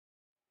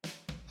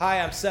Hi,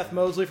 I'm Seth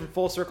Mosley from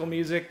Full Circle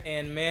Music,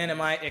 and man,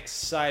 am I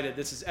excited.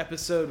 This is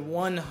episode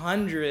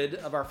 100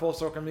 of our Full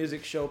Circle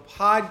Music Show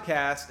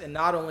podcast, and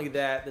not only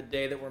that, the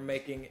day that we're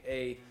making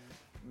a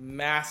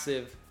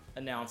massive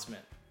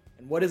announcement.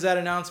 And what is that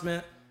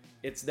announcement?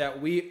 It's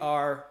that we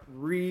are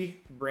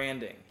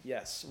rebranding.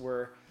 Yes,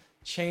 we're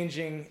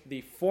changing the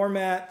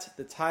format,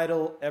 the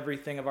title,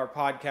 everything of our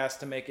podcast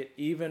to make it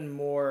even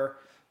more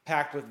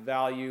packed with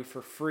value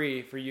for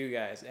free for you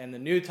guys. And the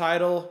new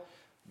title,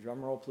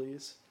 drum roll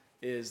please,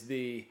 is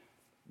the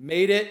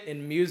Made It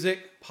in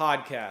Music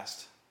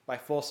podcast by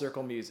Full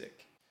Circle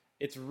Music.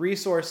 It's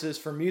resources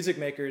for music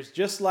makers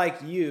just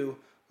like you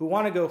who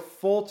want to go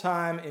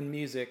full-time in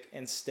music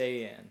and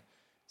stay in.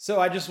 So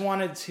I just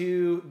wanted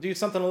to do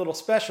something a little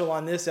special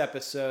on this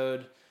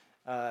episode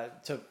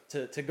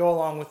to go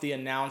along with the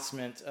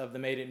announcement of the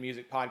Made It in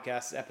Music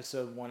podcast,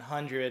 episode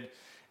 100.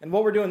 And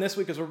what we're doing this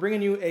week is we're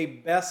bringing you a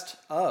best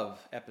of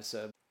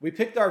episode. We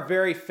picked our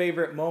very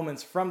favorite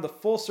moments from the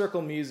Full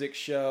Circle Music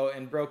Show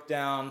and broke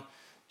down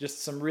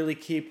just some really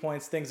key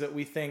points, things that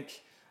we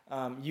think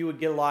you would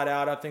get a lot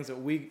out of, things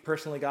that we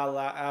personally got a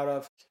lot out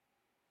of.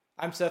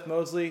 I'm Seth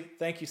Mosley.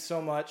 Thank you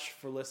so much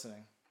for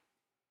listening.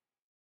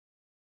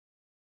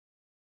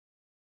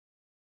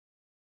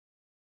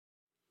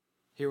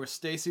 Here with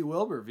Stacy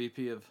Wilbur,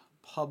 VP of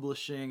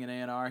Publishing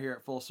and A&R here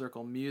at Full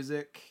Circle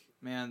Music.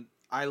 Man,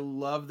 I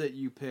love that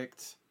you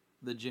picked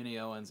the Ginny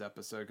Owens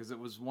episode because it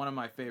was one of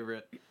my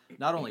favorite,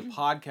 not only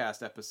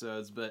podcast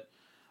episodes, but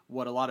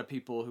what a lot of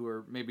people who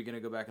are maybe going to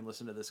go back and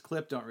listen to this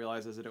clip don't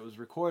realize is that it was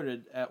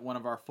recorded at one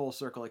of our Full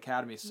Circle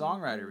Academy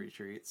songwriter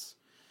retreats.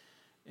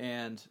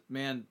 And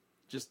man,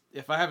 just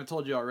if I haven't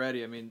told you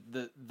already, I mean,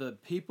 the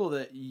people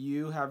that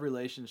you have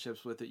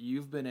relationships with that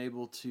you've been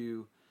able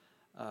to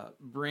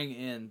bring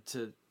in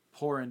to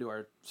pour into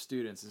our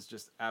students is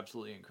just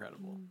absolutely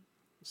incredible.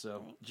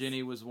 So thanks.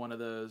 Ginny was one of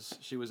those.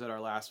 She was at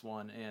our last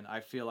one, and I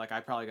feel like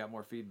I probably got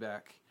more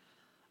feedback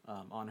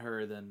on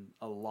her than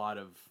a lot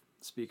of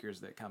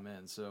speakers that come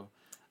in. So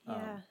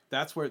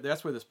that's where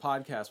this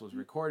podcast was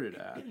recorded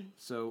at.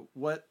 So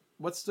what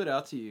stood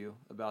out to you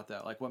about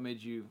that? Like, what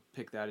made you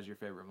pick that as your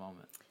favorite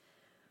moment?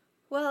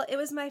 Well, it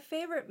was my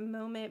favorite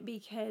moment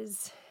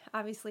because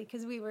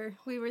we were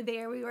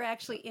there. We were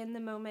actually in the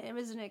moment. It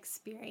was an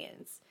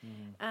experience.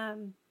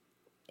 Mm-hmm.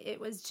 It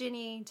was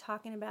Ginny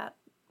talking about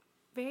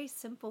very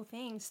simple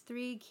things,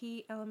 3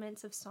 key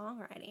elements of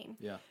songwriting.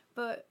 Yeah.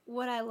 But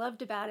what I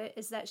loved about it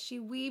is that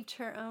she weaved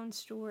her own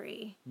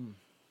story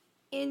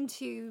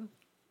into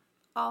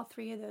all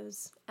 3 of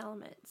those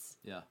elements.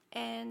 Yeah.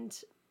 And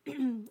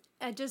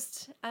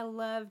I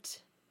loved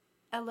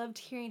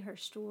hearing her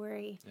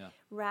story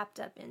wrapped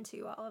up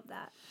into all of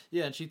that.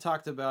 Yeah, and she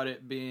talked about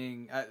it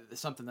being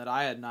something that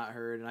I had not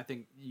heard, and I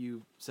think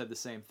you said the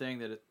same thing,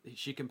 that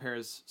she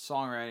compares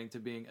songwriting to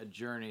being a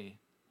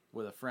journey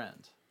with a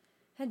friend.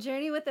 A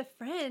journey with a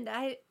friend.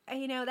 I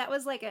that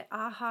was like an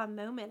aha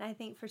moment, I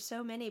think, for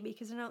so many,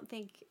 because I don't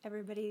think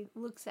everybody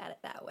looks at it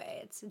that way.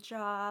 It's a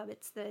job,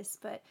 it's this,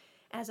 but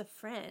as a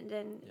friend,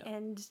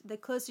 and the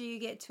closer you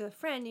get to a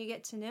friend, you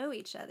get to know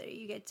each other.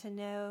 You get to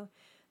know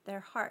their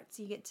hearts,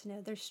 you get to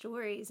know their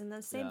stories, and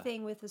the same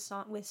thing with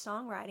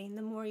songwriting.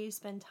 The more you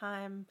spend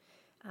time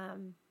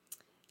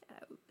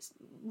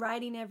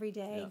writing every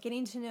day,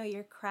 getting to know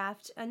your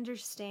craft,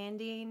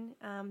 understanding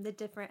the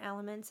different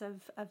elements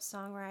of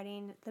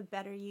songwriting, the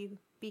better you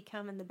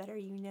become and the better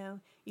you know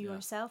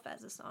yourself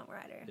as a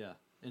songwriter. Yeah.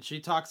 And she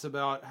talks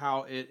about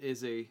how it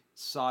is a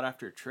sought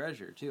after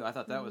treasure too. I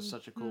thought that was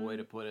such a cool way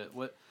to put it.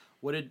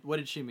 What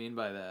did she mean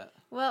by that?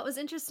 Well, it was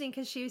interesting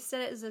because she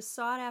said it is a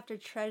sought after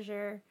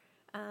treasure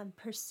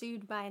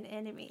pursued by an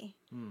enemy,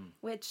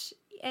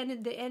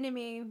 and the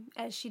enemy,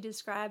 as she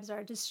describes,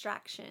 are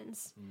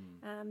distractions.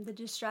 The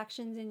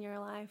distractions in your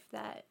life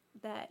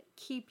that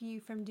keep you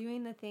from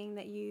doing the thing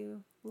that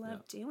you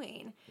love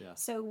doing. Yeah.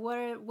 So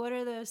what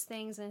are those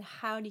things, and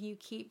how do you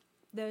keep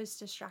those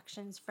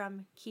distractions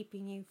from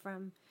keeping you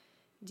from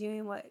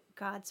doing what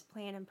God's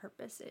plan and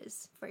purpose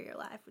is for your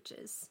life, which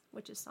is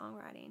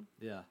songwriting.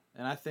 Yeah.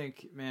 And I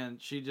think, man,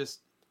 she just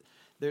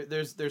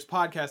there's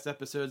podcast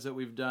episodes that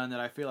we've done that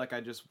I feel like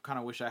I just kind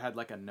of wish I had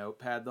like a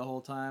notepad the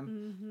whole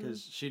time,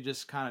 because she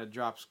just kind of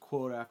drops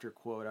quote after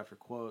quote after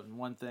quote. And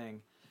one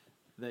thing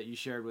that you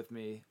shared with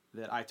me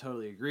that I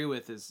totally agree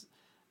with is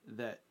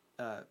that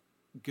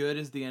good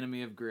is the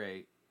enemy of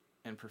great,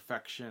 and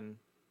perfection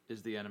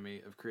is the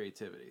enemy of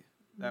creativity.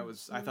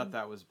 I thought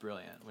that was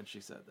brilliant when she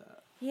said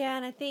that. Yeah,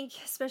 and I think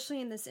especially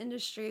in this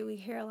industry, we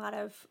hear a lot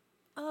of,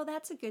 oh,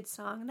 that's a good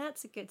song, and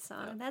that's a good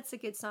song, and that's a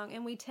good song,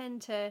 and we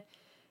tend to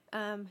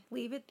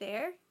leave it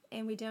there,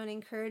 and we don't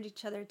encourage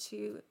each other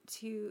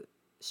to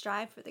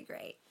strive for the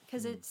great,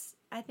 because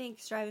I think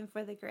striving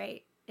for the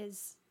great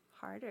is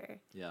harder.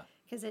 Yeah.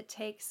 Because it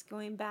takes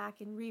going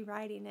back and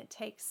rewriting. It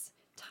takes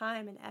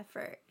time and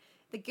effort.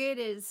 The good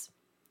is,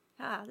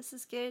 this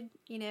is good,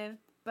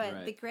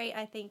 but the great,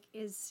 I think,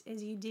 is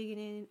you digging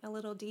in a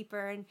little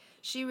deeper. And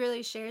she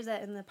really shares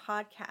that in the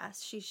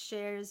podcast. She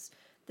shares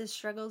the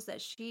struggles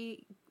that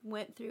she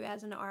went through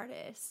as an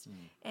artist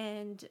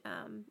and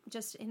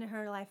just in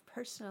her life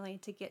personally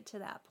to get to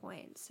that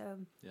point. So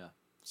yeah,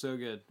 so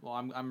good. Well,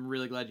 I'm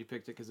really glad you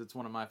picked it because it's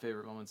one of my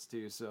favorite moments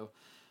too. So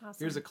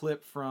awesome. Here's a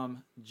clip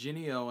from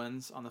Ginny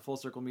Owens on the Full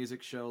Circle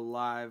Music Show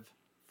live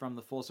from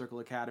the Full Circle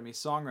Academy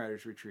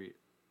Songwriters Retreat.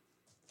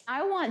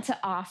 I want to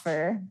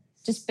offer,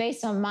 just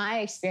based on my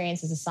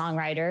experience as a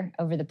songwriter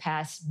over the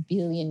past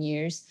billion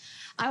years,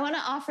 I want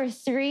to offer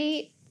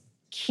 3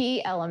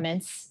 key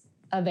elements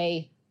of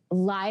a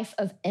life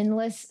of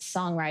endless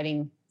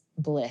songwriting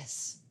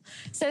bliss.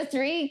 So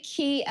 3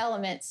 key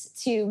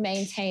elements to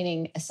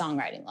maintaining a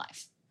songwriting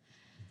life.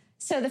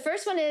 So the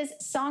first one is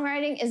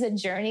songwriting is a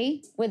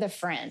journey with a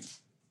friend.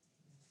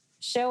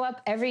 Show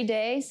up every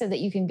day so that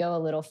you can go a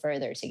little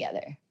further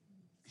together.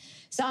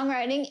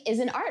 Songwriting is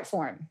an art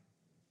form.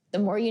 The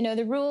more you know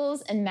the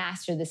rules and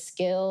master the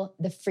skill,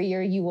 the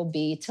freer you will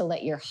be to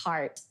let your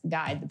heart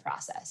guide the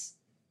process.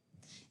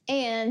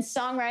 And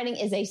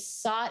songwriting is a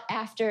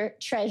sought-after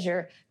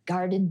treasure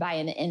guarded by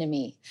an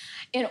enemy.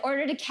 In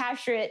order to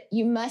capture it,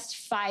 you must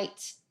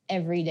fight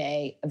every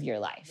day of your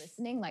life.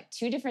 Listening, like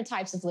 2 different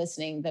types of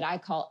listening that I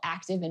call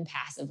active and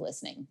passive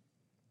listening.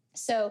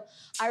 So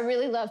I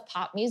really love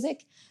pop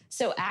music.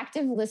 So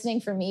active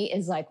listening for me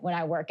is like when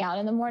I work out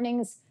in the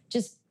mornings,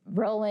 just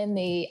roll in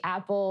the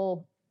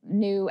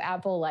new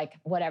Apple, like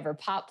whatever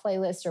pop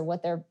playlist or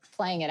what they're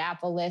playing at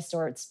Apple List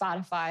or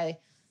Spotify,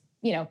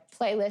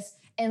 playlist,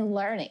 and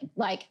learning.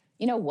 Like,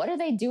 what are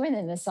they doing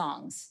in the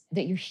songs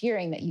that you're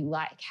hearing that you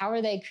like? How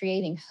are they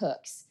creating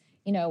hooks?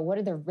 What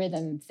do the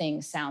rhythm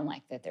things sound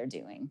like that they're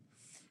doing?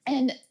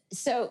 And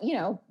so,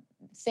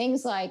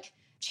 things like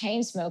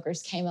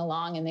Chainsmokers came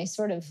along and they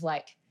sort of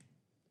like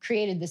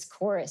created this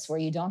chorus where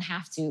you don't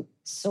have to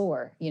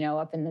soar,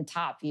 up in the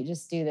top. You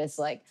just do this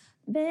like,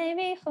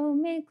 baby, hold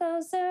me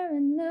closer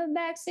in the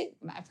backseat.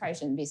 I probably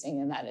shouldn't be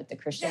singing that at the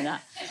Christian.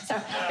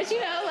 But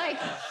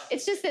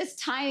it's just this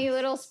tiny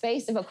little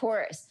space of a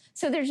chorus.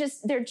 So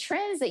they're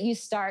trends that you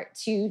start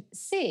to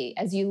see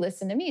as you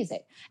listen to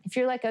music. If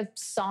you're like a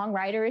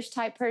songwriter-ish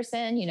type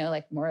person,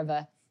 like more of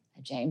a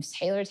James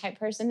Taylor type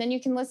person, then you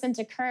can listen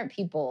to current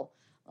people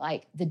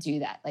like that do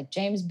that, like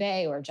James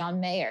Bay or John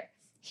Mayer.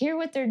 Hear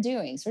what they're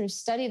doing, sort of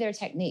study their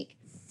technique.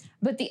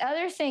 But the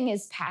other thing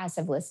is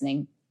passive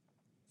listening.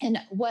 And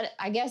what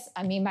I guess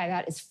I mean by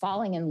that is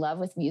falling in love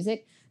with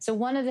music. So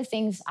one of the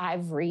things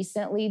I've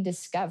recently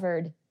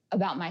discovered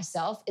about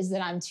myself is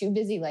that I'm too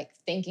busy like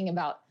thinking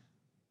about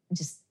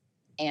just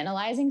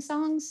analyzing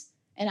songs.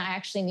 And I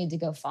actually need to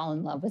go fall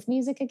in love with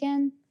music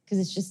again because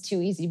it's just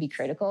too easy to be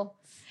critical.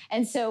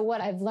 And so what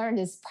I've learned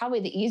is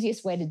probably the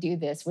easiest way to do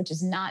this, which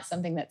is not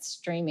something that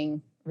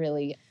streaming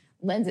really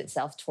lends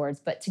itself towards,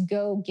 but to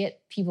go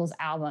get people's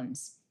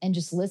albums and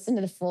just listen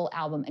to the full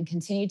album and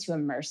continue to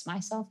immerse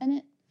myself in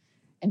it.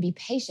 And be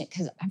patient,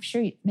 because I'm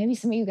sure maybe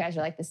some of you guys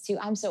are like this too.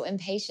 I'm so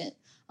impatient.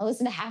 I'll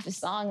listen to half a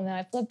song and then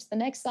I flip to the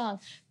next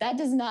song. That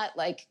does not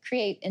like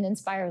create and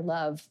inspire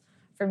love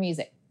for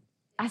music.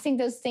 I think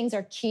those things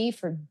are key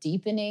for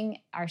deepening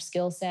our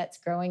skill sets,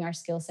 growing our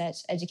skill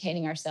sets,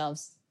 educating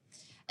ourselves.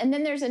 And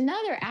then there's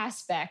another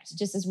aspect,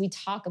 just as we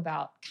talk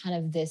about kind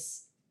of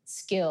this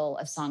skill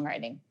of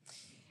songwriting,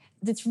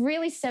 that's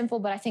really simple,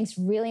 but I think it's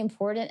really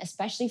important,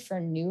 especially for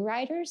new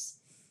writers.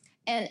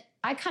 And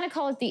I kind of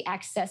call it the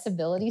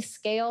accessibility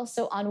scale.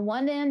 So on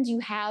one end, you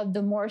have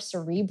the more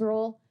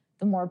cerebral,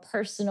 the more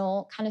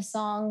personal kind of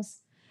songs.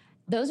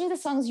 Those are the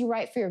songs you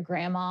write for your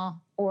grandma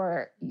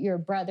or your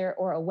brother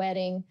or a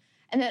wedding.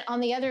 And then on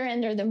the other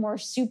end are the more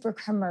super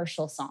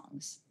commercial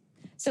songs.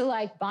 So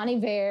like Bon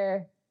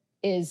Iver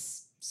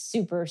is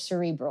super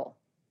cerebral.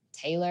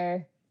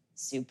 Taylor,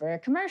 super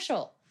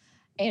commercial.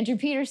 Andrew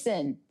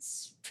Peterson,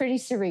 pretty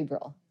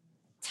cerebral.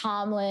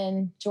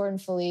 Tomlin, Jordan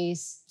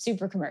Felice,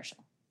 super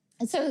commercial.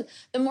 And so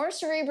the more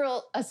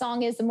cerebral a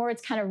song is, the more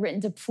it's kind of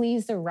written to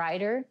please the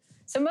writer.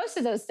 So most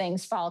of those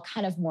things fall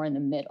kind of more in the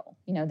middle.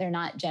 They're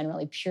not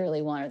generally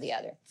purely one or the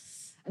other.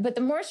 But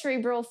the more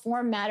cerebral,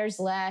 form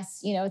matters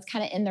less. It's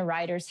kind of in the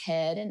writer's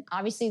head. And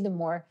obviously the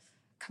more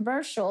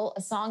commercial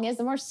a song is,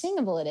 the more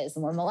singable it is,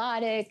 the more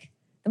melodic,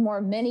 the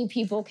more many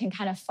people can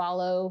kind of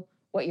follow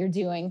what you're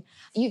doing.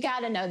 You got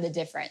to know the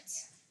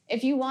difference.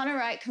 If you want to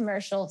write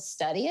commercial,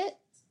 study it,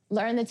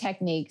 learn the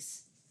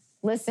techniques,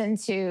 listen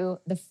to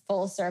the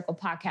Full Circle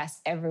podcast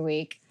every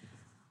week,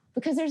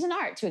 because there's an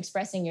art to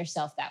expressing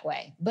yourself that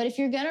way. But if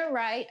you're going to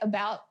write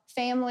about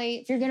family,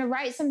 if you're going to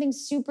write something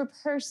super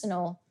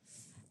personal,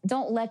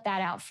 don't let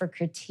that out for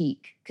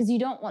critique, because you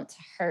don't want to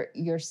hurt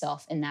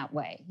yourself in that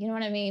way. You know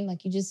what I mean?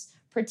 Like, you just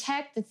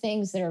protect the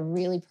things that are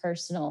really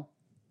personal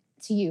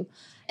to you.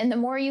 And the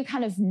more you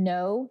kind of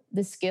know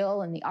the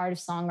skill and the art of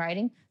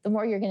songwriting, the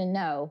more you're going to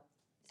know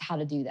how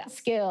to do that.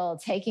 Skill,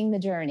 taking the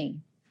journey,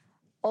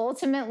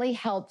 ultimately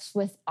helps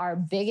with our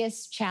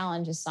biggest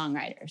challenge as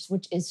songwriters,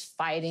 which is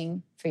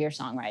fighting for your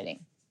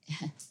songwriting.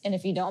 And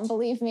if you don't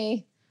believe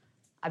me,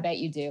 I bet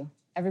you do.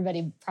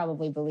 Everybody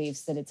probably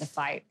believes that it's a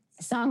fight.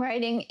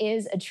 Songwriting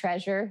is a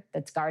treasure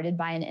that's guarded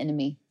by an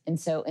enemy. And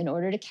so in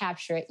order to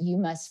capture it, you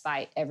must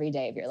fight every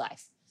day of your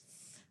life.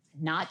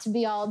 not to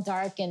be all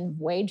dark and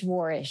wage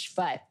war-ish,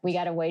 but we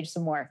got to wage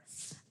some war.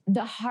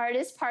 The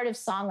hardest part of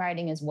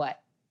songwriting is what?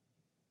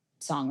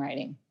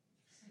 Songwriting.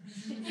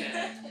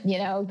 You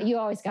know, you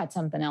always got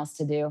something else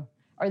to do,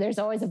 or there's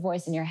always a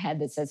voice in your head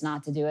that says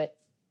not to do it.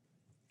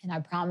 And I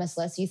promise,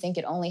 lest you think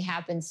it only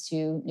happens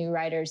to new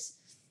writers,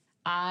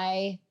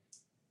 I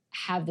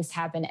have this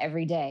happen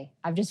every day.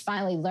 I've just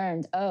finally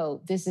learned,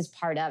 oh, this is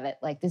part of it.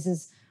 Like, this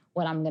is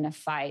what I'm going to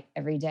fight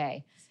every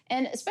day.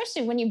 And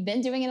especially when you've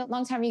been doing it a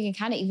long time, you can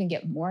kind of even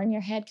get more in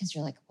your head because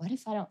you're like, what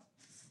if I don't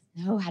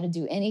know how to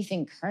do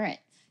anything current?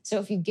 So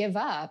if you give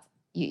up,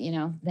 you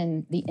know,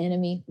 then the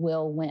enemy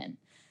will win.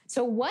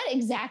 So what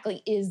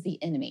exactly is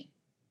the enemy?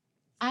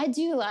 I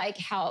do like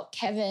how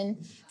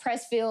Kevin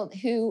Pressfield,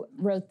 who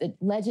wrote The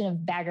Legend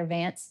of Bagger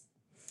Vance,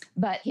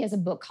 but he has a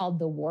book called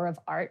The War of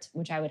Art,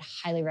 which I would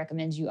highly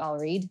recommend you all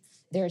read.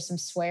 There's some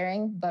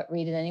swearing, but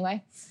read it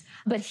anyway.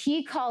 But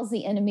he calls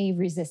the enemy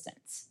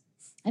resistance.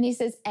 And he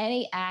says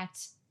any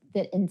act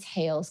that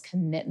entails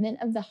commitment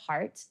of the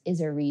heart is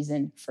a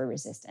reason for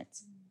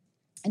resistance.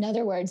 In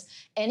other words,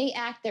 any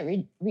act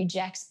that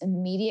rejects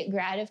immediate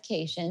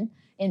gratification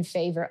in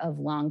favor of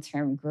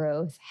long-term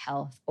growth,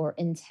 health, or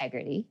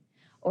integrity,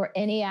 or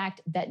any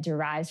act that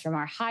derives from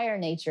our higher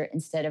nature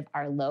instead of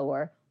our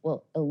lower,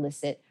 will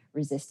elicit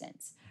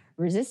resistance.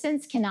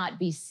 Resistance cannot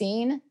be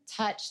seen,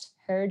 touched,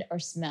 heard, or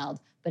smelled,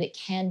 but it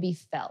can be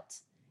felt.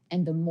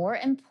 And the more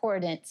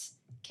important,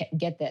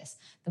 get this,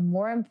 the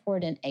more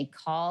important a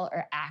call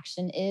or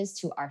action is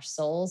to our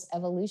soul's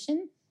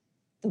evolution,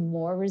 the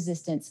more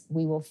resistance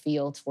we will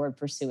feel toward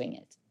pursuing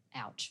it.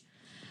 Ouch.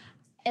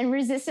 And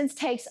resistance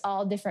takes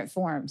all different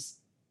forms.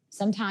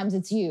 Sometimes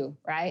it's you,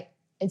 right?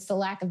 It's the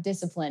lack of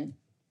discipline.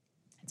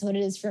 That's what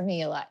it is for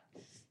me a lot.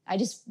 I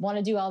just want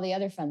to do all the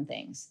other fun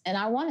things. And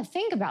I want to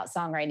think about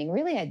songwriting.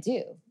 Really, I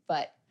do.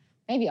 But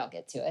maybe I'll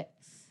get to it.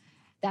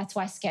 That's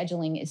why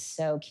scheduling is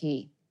so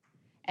key.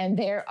 And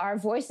there are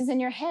voices in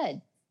your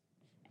head.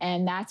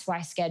 And that's why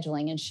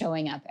scheduling and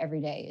showing up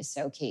every day is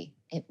so key.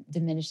 It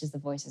diminishes the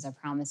voices, I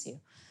promise you.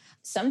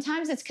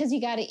 Sometimes it's because you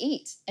got to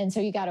eat, and so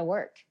you got to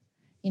work.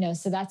 You know,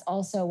 so that's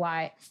also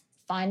why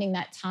finding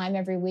that time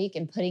every week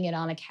and putting it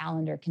on a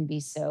calendar can be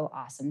so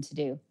awesome to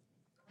do.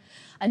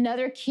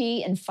 Another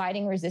key in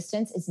fighting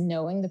resistance is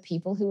knowing the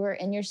people who are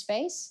in your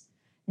space,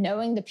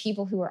 knowing the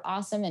people who are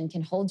awesome and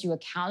can hold you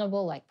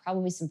accountable, like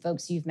probably some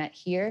folks you've met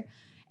here,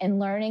 and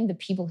learning the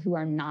people who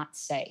are not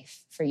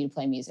safe for you to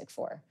play music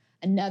for.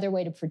 Another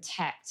way to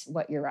protect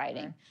what you're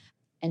writing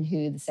and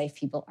who the safe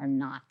people are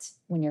not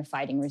when you're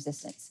fighting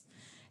resistance.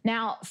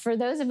 Now, for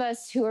those of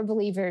us who are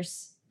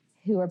believers,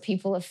 who are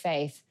people of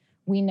faith,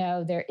 we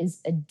know there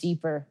is a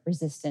deeper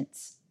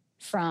resistance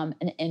from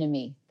an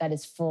enemy that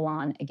is full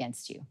on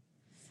against you.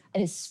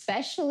 And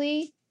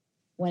especially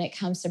when it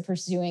comes to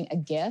pursuing a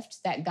gift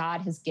that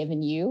God has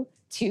given you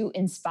to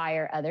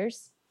inspire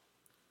others.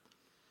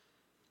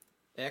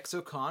 X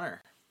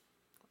O'Connor.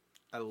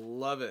 I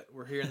love it.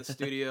 We're here in the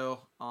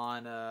studio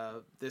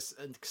on this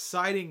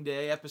exciting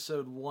day,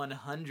 episode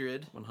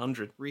 100.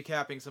 100.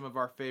 Recapping some of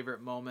our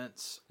favorite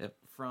moments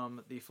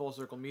from the Full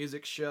Circle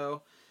Music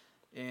Show.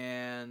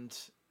 And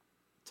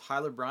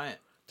Tyler Bryant.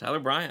 Tyler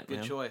Bryant,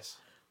 Good choice.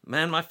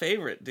 Man, my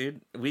favorite,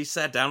 dude. We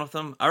sat down with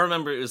him. I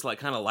remember it was like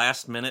kind of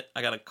last minute.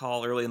 I got a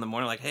call early in the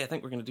morning like, hey, I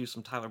think we're going to do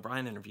some Tyler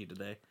Bryant interview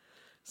today.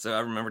 So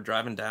I remember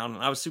driving down,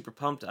 and I was super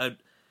pumped. I'd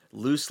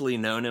loosely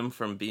known him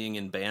from being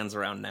in bands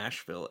around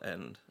Nashville,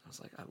 and I was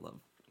like, I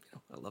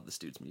love this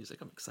dude's music.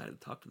 I'm excited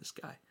to talk to this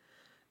guy.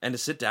 And to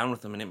sit down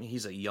with him, and I mean,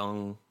 he's a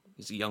young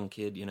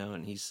kid, you know,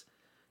 and he's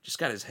just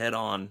got his head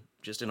on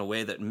just in a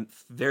way that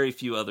very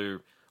few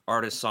other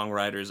artists,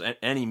 songwriters,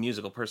 any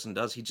musical person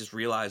does. He just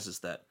realizes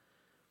that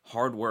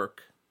hard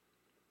work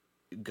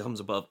comes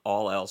above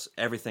all else,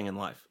 everything in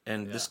life.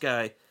 And this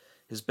guy,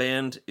 his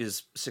band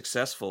is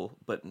successful,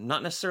 but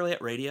not necessarily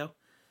at radio.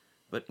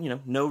 But, you know,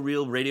 no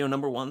real radio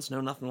number ones,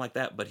 no nothing like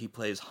that. But he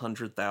plays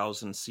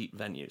 100,000 seat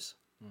venues.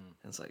 And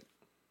it's like,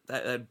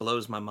 that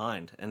blows my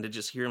mind. And to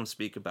just hear him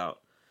speak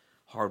about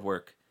hard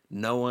work,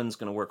 no one's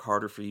going to work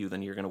harder for you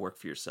than you're going to work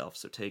for yourself.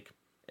 So take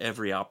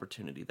every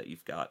opportunity that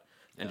you've got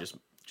and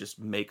just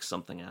make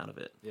something out of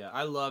it. Yeah,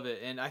 I love it.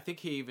 And I think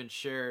he even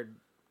shared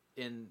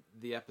in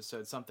the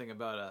episode something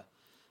about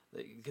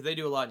because they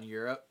do a lot in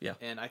Europe. Yeah.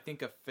 And I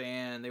think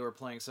they were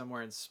playing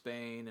somewhere in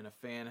Spain, and a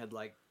fan had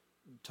like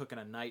taken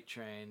a night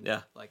train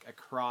like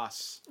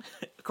across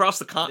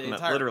the continent,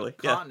 entire literally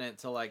continent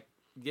to like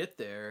get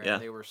there,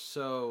 and they were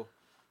so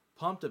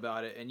pumped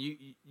about it. And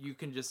you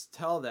can just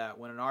tell that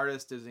when an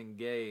artist is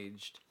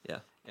engaged,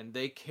 and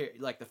they care,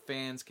 like the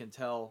fans can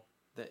tell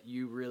that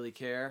you really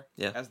care.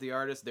 As the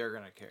artist, they're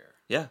gonna care.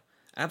 Yeah,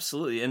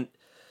 absolutely. And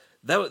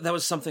that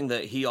was something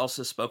that he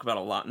also spoke about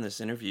a lot in this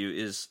interview,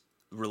 is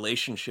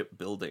relationship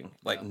building,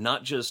 like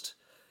not just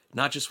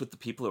with the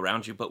people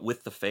around you, but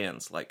with the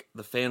fans. Like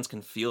the fans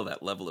can feel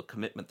that level of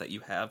commitment that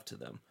you have to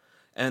them.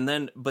 And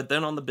then, but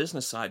then on the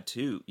business side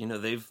too, you know,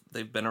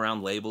 they've been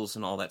around labels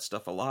and all that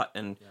stuff a lot.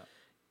 And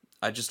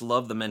I just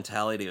love the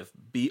mentality of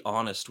be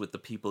honest with the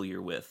people you're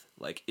with.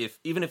 Like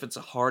even if it's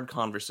a hard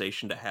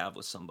conversation to have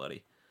with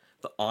somebody,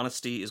 the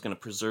honesty is going to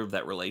preserve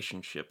that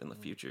relationship in the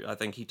future. I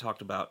think he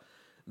talked about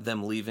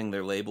them leaving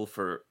their label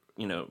for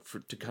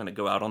to kind of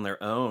go out on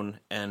their own,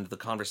 and the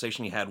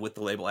conversation he had with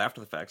the label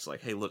after the fact is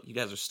like, hey, look, you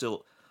guys are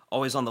still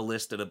always on the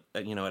list at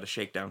a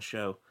Shakedown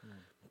show.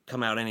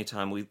 Come out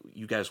anytime.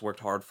 You guys worked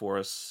hard for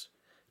us.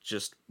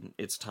 Just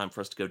it's time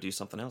for us to go do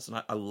something else,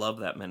 and I love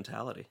that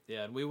mentality.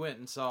 Yeah, and we went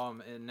and saw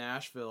him in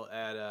Nashville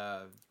at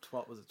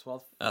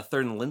 12th?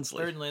 Third and Lindsley.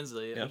 Third and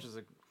Lindsley, which is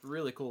a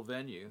really cool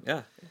venue.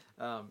 Yeah.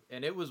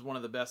 And it was one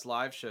of the best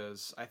live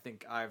shows I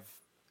think I've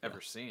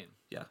ever seen.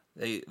 Yeah,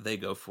 they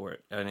go for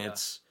it, and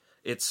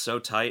it's so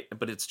tight,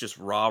 but it's just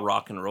raw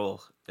rock and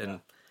roll,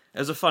 and it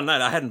was a fun night.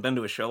 I hadn't been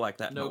to a show like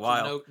that in a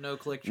while. No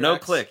click tracks. No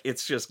click.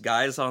 It's just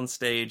guys on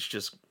stage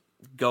just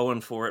going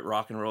for it,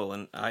 rock and roll,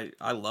 and I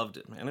loved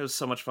it, man. It was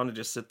so much fun to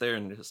just sit there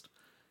and just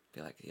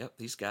be like, yep,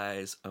 these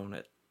guys own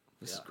it.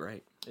 This is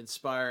great.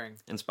 Inspiring,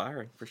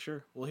 for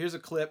sure. Well, here's a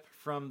clip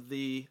from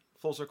the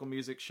Full Circle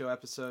Music Show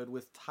episode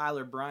with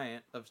Tyler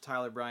Bryant of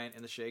Tyler Bryant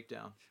and the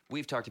Shakedown.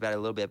 We've talked about it a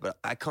little bit, but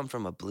I come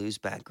from a blues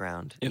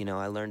background. Yep.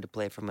 I learned to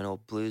play from an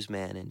old blues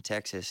man in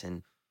Texas,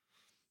 and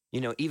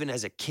even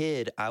as a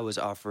kid, I was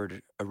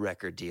offered a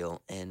record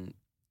deal, and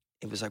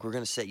it was like, we're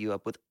going to set you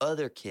up with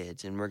other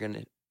kids, and we're going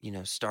to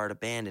start a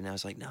band. And I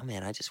was like, no,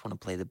 man, I just want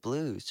to play the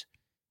blues.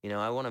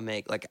 I want to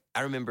make,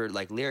 I remember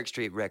Lyric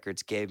Street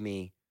Records gave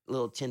me a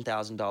little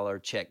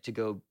 $10,000 check to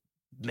go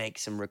make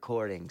some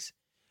recordings.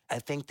 I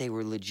think they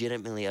were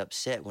legitimately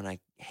upset when I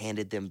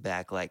handed them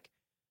back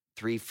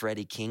 3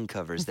 Freddie King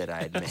covers that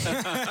I had made.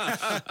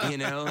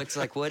 It's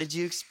like, what did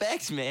you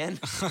expect, man?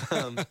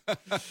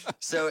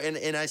 So,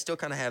 and I still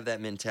kind of have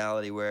that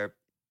mentality where,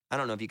 I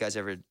don't know if you guys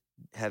ever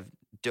have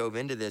dove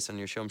into this on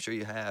your show. I'm sure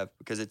you have,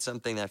 because it's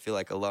something that I feel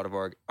like a lot of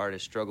our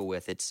artists struggle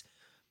with. It's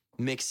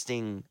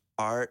mixing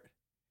art,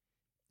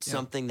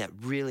 something that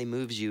really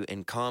moves you,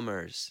 and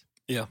commerce.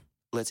 Yeah.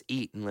 Let's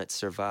eat and let's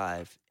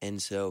survive.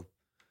 And so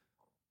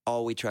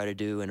all we try to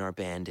do in our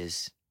band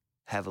is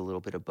have a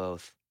little bit of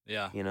both.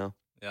 Yeah.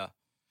 Yeah.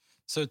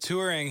 So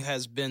touring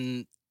has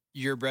been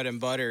your bread and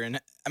butter. And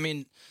I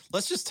mean,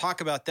 let's just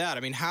talk about that.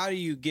 I mean, how do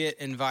you get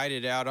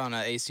invited out on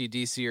a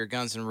AC/DC or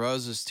Guns N'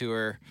 Roses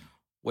tour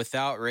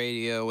without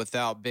radio,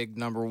 without big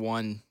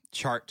 #1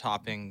 chart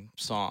topping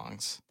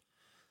songs?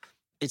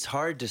 It's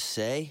hard to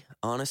say,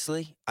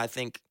 honestly. I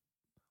think,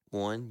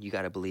 one, you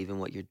got to believe in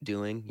what you're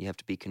doing. You have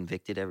to be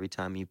convicted every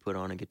time you put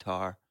on a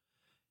guitar,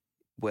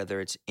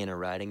 whether it's in a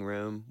writing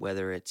room,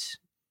 whether it's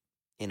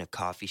in a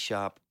coffee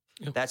shop.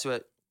 Yep. That's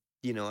what,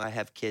 I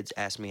have kids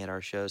ask me at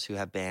our shows who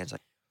have bands,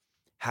 like,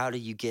 how do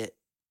you get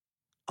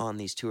on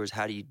these tours?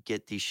 How do you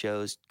get these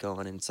shows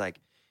going? And it's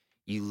like,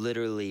 you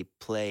literally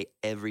play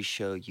every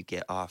show you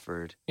get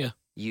offered. Yeah.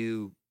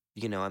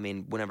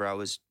 Whenever I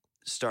was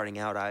starting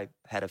out, I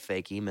had a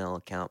fake email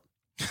account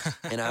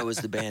and I was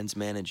the band's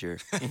manager.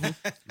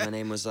 My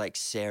name was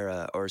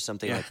Sarah or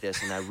something like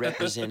this. And I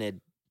represented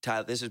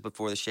Tyler. This was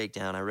before the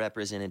Shakedown. I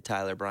represented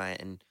Tyler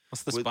Bryant. And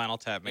what's the Spinal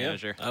Tap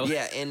manager?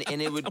 Yeah. And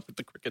it would, with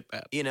the cricket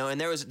bat.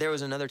 and there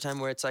was another time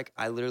where it's like,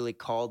 I literally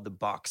called the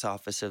box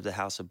office of the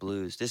House of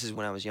Blues. This is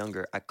when I was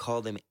younger. I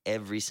called them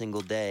every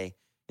single day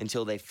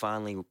until they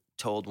finally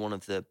told one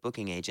of the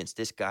booking agents,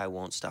 this guy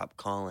won't stop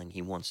calling.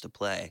 He wants to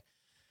play.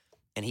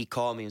 And he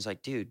called me and was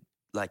like, dude,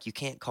 you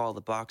can't call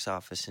the box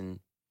office and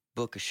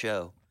book a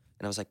show.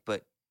 And I was like,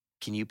 but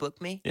can you book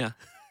me? Yeah.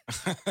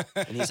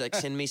 And he's like,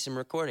 send me some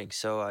recordings.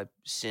 So I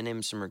sent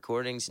him some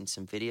recordings and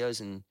some videos,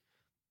 and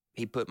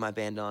he put my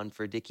band on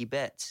for Dickie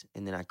Betts.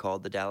 And then I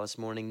called the Dallas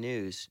Morning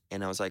News,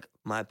 and I was like,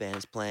 my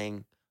band's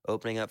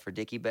opening up for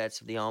Dickie Betts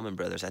of the Allman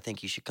Brothers. I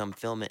think you should come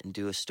film it and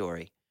do a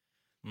story.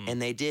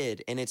 And they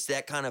did. And it's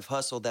that kind of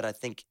hustle that I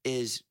think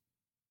is,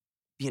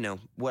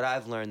 what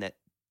I've learned that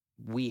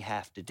we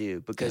have to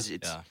do, because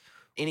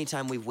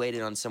anytime we've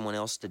waited on someone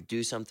else to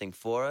do something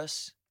for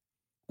us,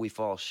 we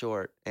fall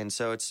short. And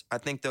so I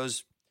think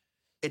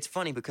it's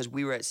funny because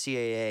we were at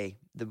CAA,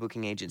 the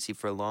booking agency,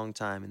 for a long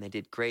time, and they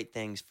did great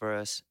things for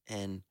us.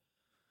 And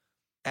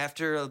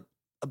after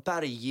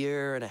about a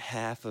year and a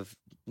half of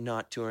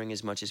not touring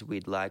as much as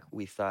we'd like,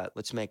 we thought,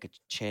 let's make a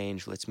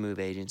change, let's move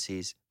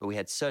agencies. But we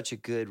had such a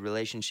good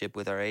relationship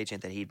with our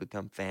agent that he'd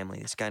become family,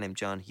 this guy named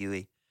John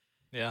Huey.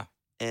 Yeah.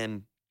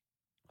 And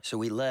so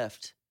we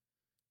left.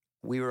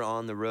 We were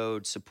on the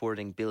road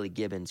supporting Billy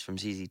Gibbons from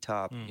ZZ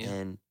Top.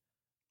 And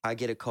I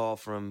get a call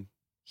from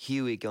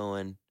Huey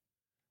going,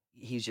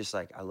 he's just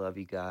like, I love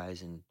you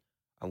guys, and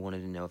I wanted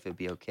to know if it'd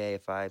be okay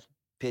if I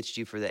pitched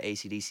you for the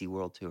AC/DC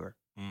World Tour.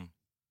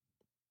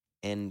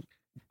 And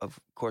of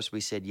course we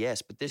said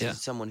yes, but this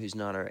is someone who's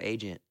not our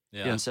agent.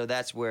 Yeah. And so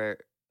that's where,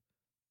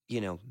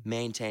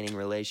 maintaining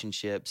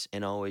relationships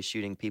and always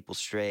shooting people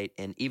straight.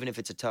 And even if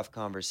it's a tough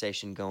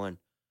conversation, going,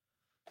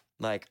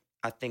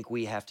 I think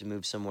we have to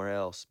move somewhere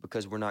else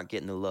because we're not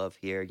getting the love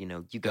here.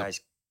 You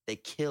guys, they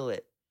kill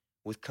it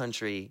with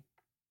country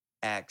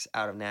acts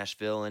out of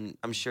Nashville. And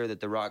I'm sure that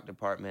the rock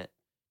department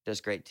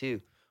does great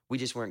too. We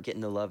just weren't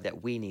getting the love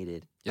that we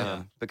needed.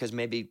 Because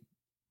maybe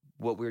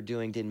what we were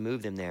doing didn't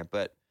move them there.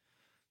 But,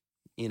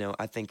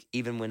 I think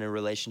even when a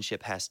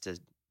relationship has to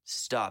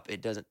stop.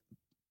 It doesn't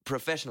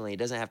professionally. It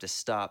doesn't have to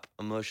stop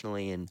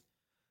emotionally. And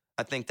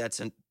I think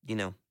that's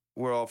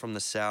we're all from the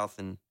South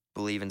and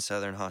believe in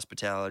Southern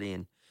hospitality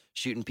and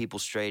shooting people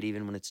straight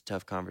even when it's a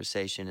tough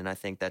conversation. And I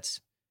think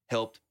that's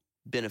helped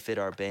benefit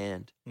our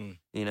band.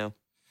 You know.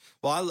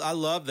 Well, I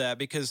love that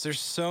because there's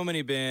so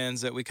many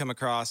bands that we come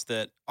across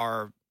that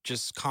are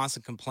just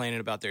constant complaining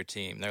about their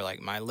team. They're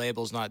like, my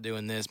label's not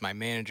doing this. My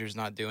manager's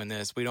not doing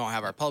this. We don't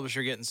have our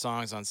publisher getting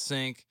songs on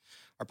sync.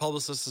 Our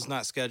publicist is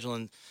not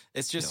scheduling.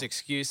 It's just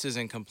excuses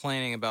and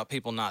complaining about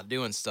people not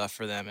doing stuff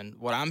for them. And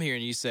what I'm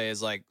hearing you say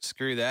is like,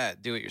 screw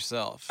that. Do it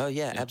yourself. Oh,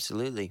 yeah,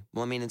 absolutely.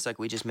 Well, I mean, it's like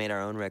we just made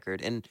our own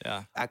record. And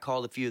I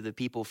called a few of the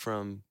people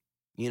from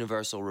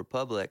Universal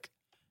Republic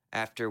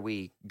after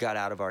we got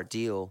out of our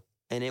deal.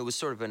 And it was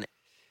sort of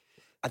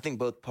I think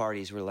both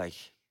parties were like,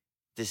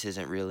 this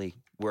isn't really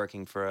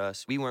working for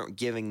us. We weren't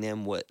giving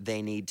them what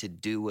they need to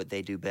do what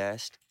they do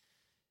best.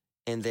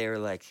 And they were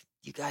like,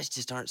 you guys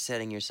just aren't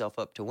setting yourself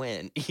up to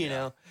win, you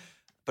know?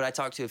 But I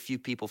talked to a few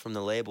people from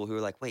the label who were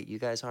like, wait, you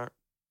guys aren't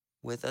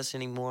with us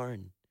anymore?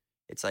 And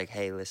it's like,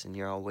 hey, listen,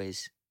 you're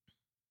always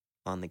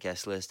on the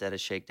guest list at a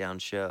Shakedown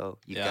show.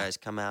 You guys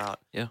come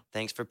out. Yeah.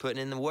 Thanks for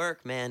putting in the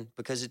work, man,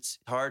 because it's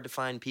hard to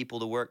find people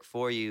to work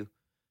for you.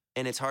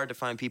 And it's hard to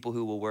find people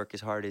who will work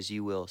as hard as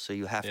you will. So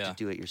you have to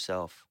do it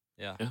yourself.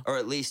 Yeah. Or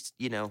at least,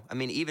 I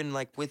mean, even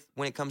like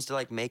when it comes to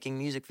like making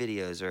music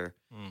videos or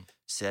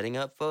setting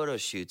up photo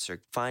shoots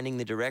or finding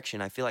the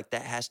direction, I feel like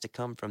that has to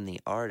come from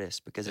the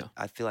artist because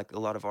I feel like a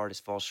lot of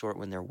artists fall short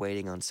when they're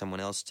waiting on someone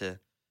else to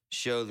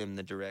show them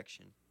the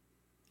direction.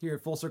 Here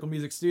at Full Circle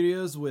Music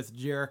Studios with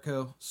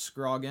Jericho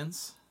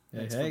Scroggins.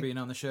 Thanks for being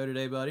on the show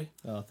today, buddy.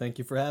 Oh, thank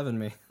you for having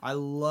me. I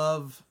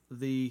love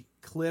the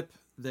clip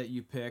that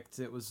you picked.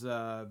 It was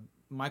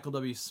Michael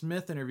W.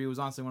 Smith interview. It was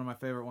honestly one of my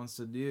favorite ones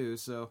to do.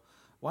 So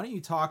why don't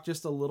you talk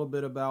just a little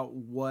bit about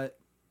what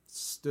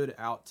stood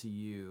out to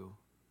you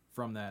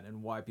from that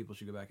and why people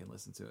should go back and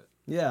listen to it?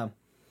 Yeah.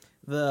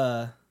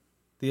 The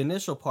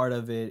initial part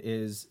of it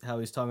is how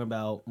he's talking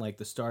about like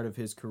the start of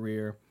his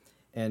career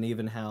and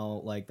even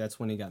how like that's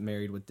when he got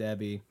married with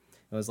Debbie.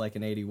 It was like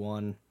in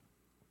 81.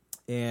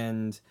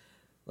 And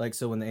like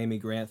so when the Amy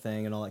Grant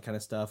thing and all that kind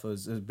of stuff, it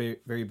was a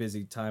very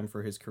busy time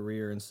for his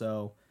career. And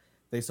so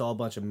they saw a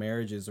bunch of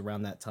marriages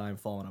around that time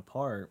falling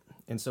apart.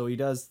 And so he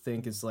does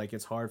think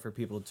it's hard for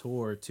people to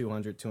tour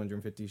 200,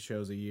 250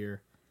 shows a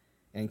year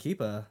and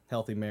keep a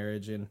healthy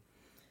marriage. And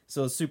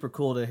so it's super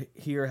cool to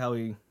hear how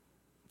he,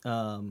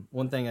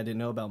 one thing I didn't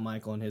know about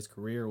Michael and his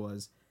career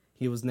was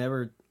he was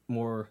never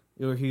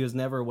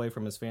away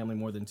from his family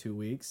more than 2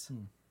 weeks.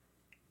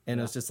 And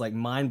it was just like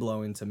mind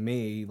blowing to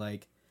me,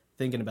 like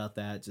thinking about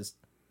that, just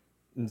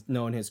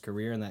knowing his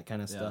career and that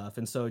kind of stuff.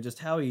 And so just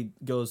how he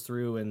goes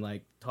through and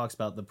like talks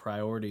about the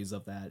priorities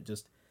of that,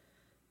 just,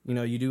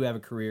 you do have a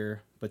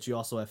career, but you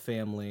also have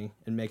family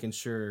and making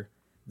sure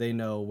they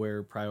know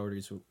where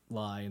priorities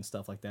lie and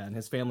stuff like that. And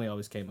his family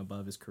always came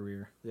above his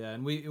career. Yeah.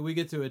 And we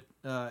get to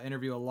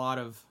interview a lot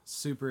of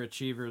super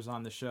achievers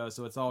on the show.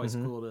 So it's always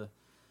cool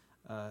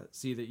to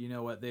see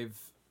that, they've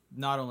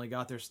not only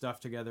got their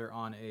stuff together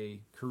on a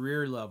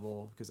career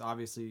level, because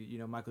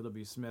obviously, Michael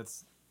W.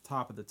 Smith's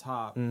top of the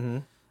top,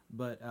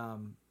 but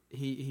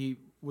he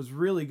was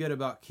really good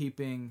about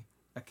keeping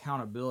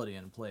accountability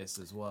in place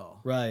as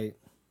well. Right.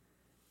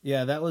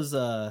 Yeah, that was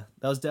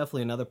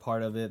definitely another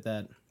part of it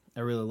that I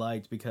really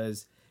liked,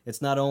 because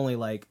it's not only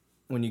like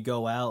when you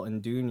go out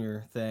and doing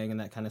your thing and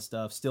that kind of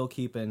stuff, still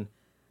keeping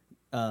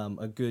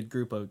a good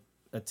group of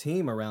a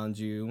team around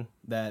you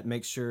that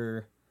makes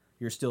sure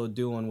you're still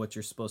doing what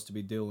you're supposed to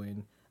be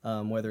doing,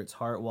 whether it's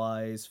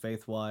heart-wise,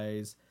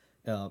 faith-wise,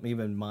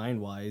 even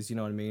mind-wise, you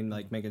know what I mean?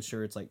 Like making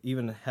sure it's like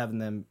even having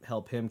them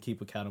help him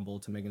keep accountable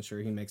to making sure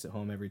he makes it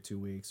home every 2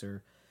 weeks,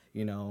 or,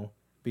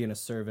 being a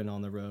servant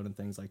on the road and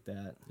things like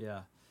that.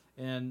 Yeah.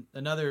 And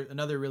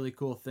another really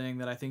cool thing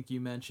that I think you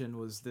mentioned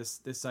was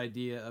this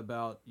idea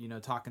about,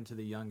 talking to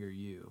the younger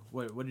you.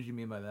 What did you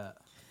mean by that?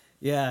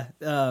 Yeah.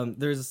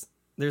 There's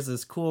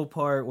this cool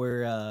part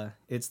where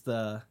it's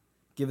the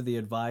give the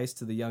advice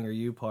to the younger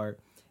you part.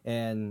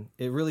 And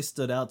it really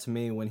stood out to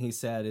me when he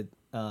said it.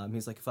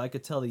 He's like, if I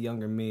could tell the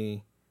younger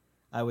me,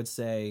 I would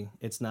say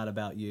it's not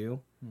about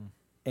you.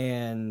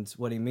 And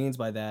what he means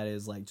by that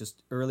is like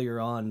just earlier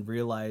on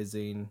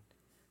realizing,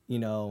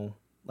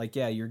 like,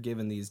 yeah, you're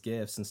given these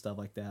gifts and stuff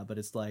like that, but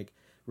it's like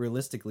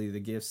realistically the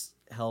gifts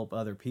help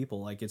other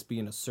people. Like it's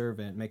being a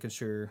servant, making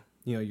sure,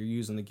 you're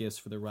using the gifts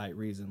for the right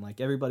reason. Like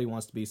everybody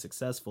wants to be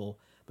successful,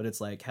 but it's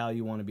like how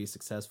you want to be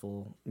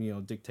successful,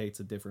 dictates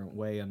a different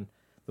way and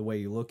the way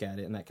you look at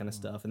it and that kind of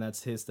stuff. And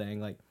that's his thing.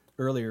 Like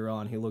earlier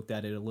on, he looked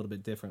at it a little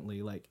bit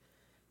differently. Like,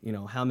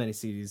 how many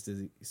CDs does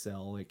he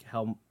sell? Like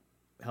how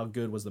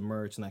good was the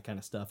merch and that kind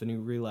of stuff. And he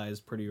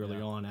realized pretty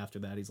early on after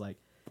that, he's like,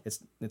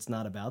 it's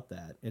not about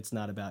that. It's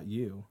not about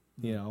you.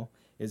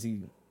 Is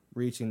he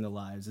reaching the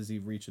lives? Is he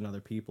reaching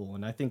other people?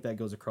 And I think that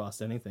goes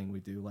across anything we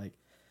do. Like,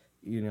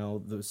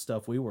 the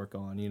stuff we work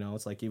on,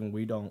 it's like even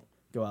we don't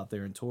go out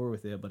there and tour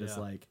with it, but it's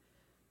like,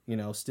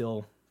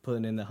 still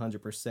putting in the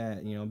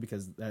 100%, you know,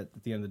 because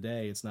at the end of the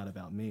day, it's not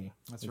about me.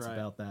 That's it's right.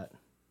 about that.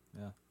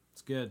 Yeah,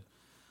 it's good.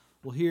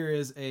 Well, here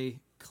is a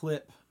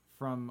clip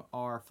from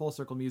our Full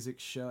Circle Music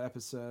Show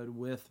episode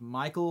with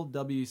Michael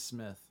W.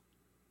 Smith.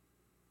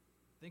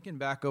 Thinking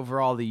back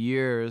over all the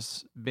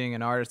years being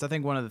an artist, I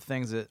think one of the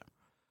things that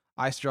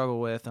I struggle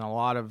with, and a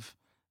lot of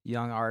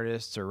young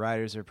artists or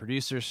writers or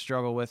producers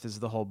struggle with, is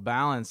the whole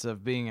balance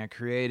of being a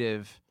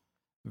creative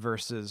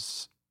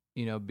versus,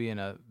 you know, being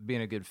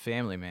a good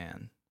family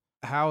man.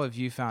 How have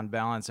you found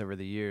balance over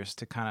the years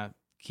to kind of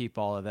keep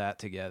all of that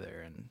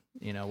together? And,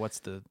 you know, what's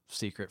the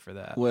secret for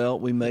that? Well,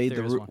 we made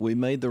there is one. we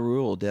made the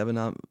rule, Deb and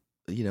I.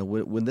 You know,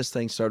 when this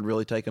thing started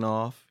really taking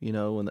off, you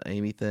know, when the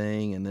Amy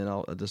thing, and then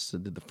I just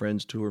did the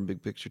Friends tour and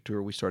Big Picture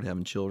tour, we started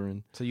having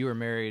children. So you were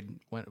married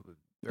when?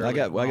 I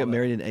got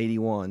married in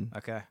 '81.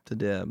 Okay. To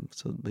Deb,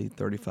 so it'll be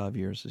 35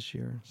 years this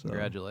year. So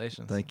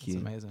Congratulations. Thank you.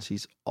 That's amazing.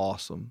 She's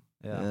awesome.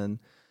 Yeah.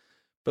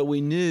 But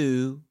we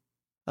knew,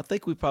 I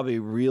think we probably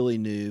really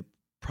knew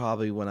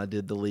when I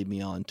did the Lead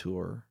Me On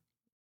tour,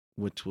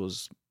 which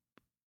was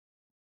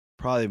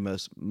probably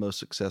most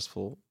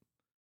successful,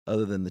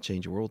 other than the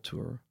Change Your World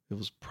tour. It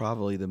was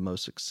probably the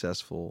most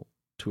successful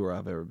tour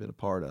I've ever been a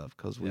part of,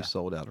 because we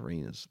sold out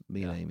arenas,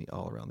 me and Amy,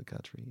 all around the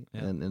country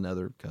and in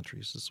other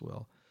countries as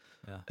well.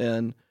 Yeah.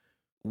 And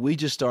we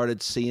just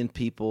started seeing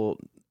people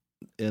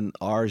in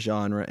our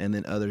genre and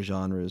then other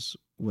genres,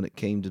 when it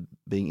came to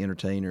being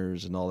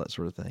entertainers and all that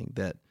sort of thing,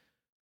 that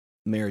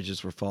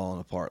marriages were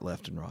falling apart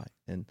left and right.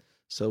 And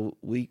so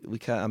we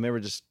kind of, I remember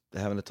just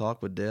having a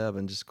talk with Deb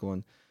and just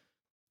going,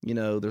 you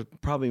know, there's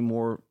probably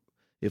more,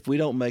 if we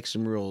don't make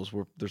some rules,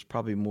 there's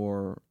probably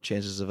more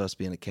chances of us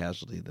being a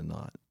casualty than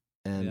not.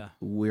 And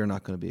we're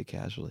not going to be a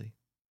casualty.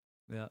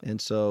 Yeah. And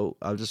so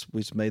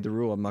we just made the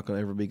rule, I'm not going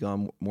to ever be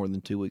gone more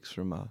than 2 weeks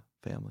from my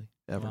family,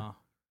 ever. Wow.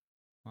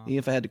 Even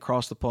if I had to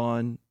cross the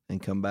pond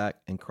and come back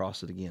and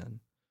cross it again.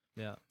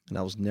 Yeah. And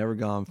I was never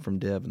gone from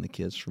Deb and the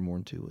kids for more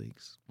than 2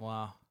 weeks.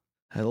 Wow.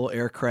 I had a little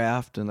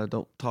aircraft, and I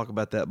don't talk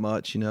about that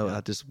much, you know.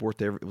 I just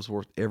it was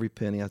worth every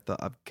penny. I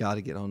thought, I've got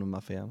to get home to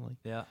my family.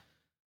 Yeah.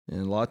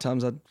 And a lot of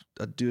times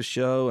I'd do a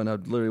show, and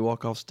I'd literally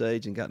walk off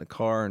stage and got in a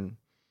car, and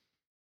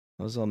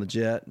I was on the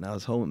jet, and I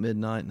was home at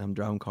midnight, and I'm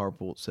driving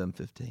carpool at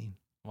 7:15.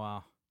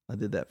 Wow. I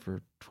did that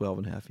for 12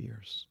 and a half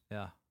years.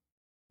 Yeah.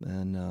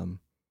 And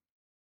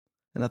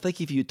I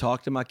think if you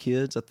talk to my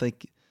kids, I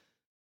think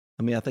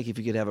if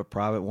you could have a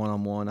private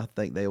one-on-one, I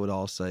think they would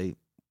all say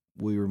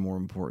we were more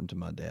important to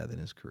my dad than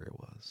his career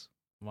was.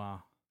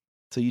 Wow.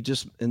 So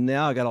and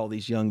now I got all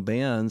these young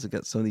bands. I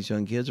got some of these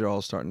young kids are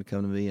all starting to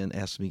come to me and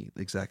ask me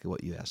exactly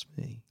what you asked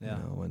me. Yeah.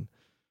 You know,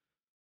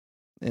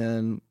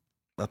 and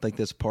I think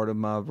that's part of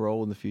my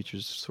role in the future,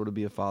 is sort of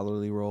be a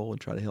fatherly role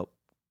and try to help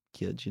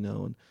kids, you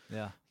know.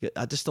 And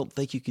I just don't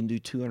think you can do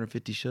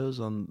 250 shows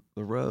on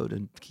the road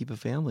and keep a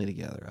family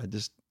together. And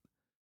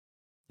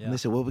they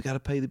said, well, we got to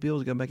pay the bills.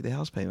 We got to make the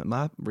house payment.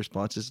 My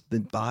response is,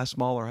 then buy a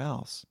smaller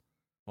house.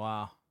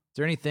 Wow. Is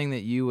there anything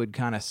that you would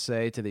kind of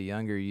say to the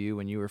younger you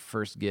when you were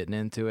first getting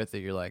into it that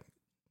you're like,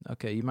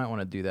 okay, you might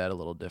want to do that a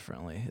little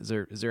differently? Is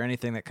there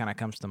anything that kind of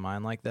comes to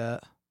mind like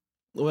that?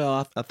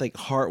 Well, I think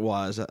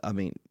heart-wise, I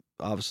mean,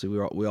 obviously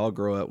we all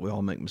grow up, we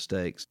all make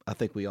mistakes. I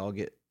think we all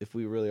get, if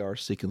we really are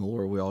seeking the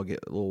Lord, we all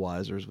get a little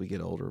wiser as we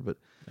get older. But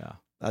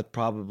I'd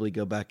probably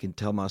go back and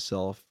tell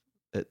myself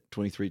at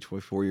 23,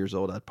 24 years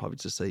old, I'd probably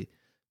just say,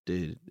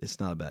 dude,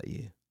 it's not about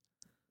you.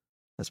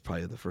 That's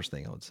probably the first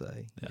thing I would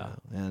say. Yeah.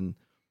 You know? And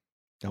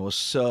I was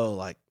so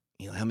like,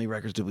 you know, how many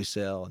records did we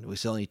sell? And did we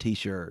sell any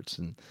T-shirts?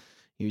 And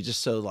you're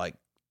just so like,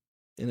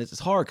 and it's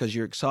hard because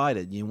you're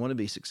excited. You want to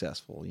be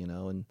successful, you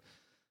know. And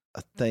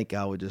I think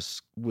I would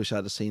just wish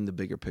I'd have seen the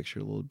bigger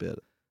picture a little bit.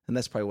 And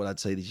that's probably what I'd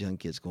say to these young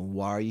kids going,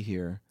 why are you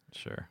here?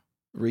 Sure.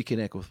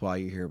 Reconnect with why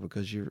you're here,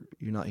 because you're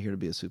not here to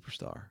be a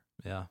superstar.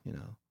 Yeah. You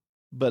know.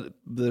 But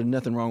there's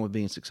nothing wrong with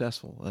being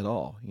successful at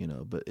all, you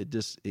know, but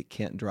it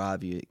can't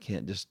drive you. It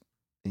can't just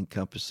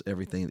encompass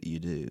everything that you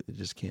do. It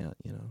just can't,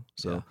 you know.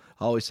 So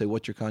I always say,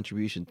 what's your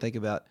contribution? Think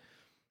about,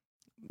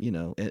 you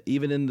know,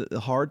 even in the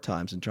hard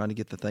times and trying to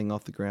get the thing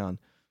off the ground,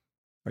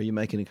 are you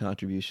making a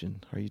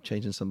contribution? Are you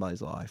changing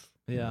somebody's life?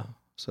 Yeah. You know?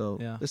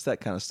 So it's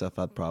that kind of stuff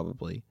I'd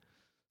probably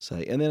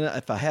say. And then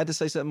if I had to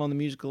say something on the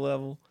musical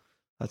level,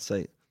 I'd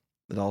say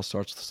it all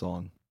starts with the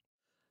song.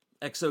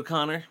 X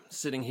O'Connor,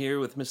 sitting here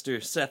with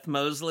Mr. Seth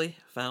Mosley,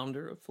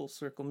 founder of Full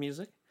Circle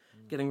Music,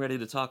 getting ready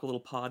to talk a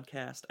little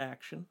podcast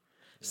action.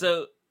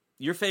 So,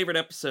 your favorite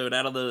episode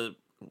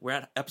we're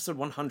at episode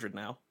 100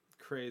 now.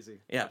 Crazy.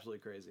 Yeah. Absolutely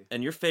crazy.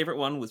 And your favorite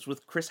one was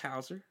with Chris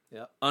Hauser.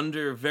 Yeah.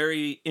 Under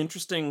very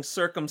interesting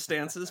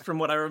circumstances, from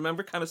what I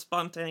remember, kind of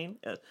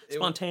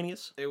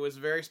spontaneous. It was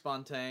very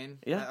spontaneous.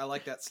 Yeah. I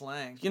like that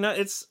slang. You know,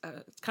 it's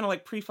kind of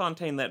like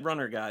Prefontaine, that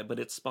runner guy, but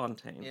it's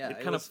spontaneous. Yeah,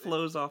 it kind of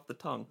flows off the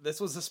tongue. This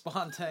was a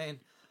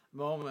spontaneous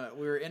moment.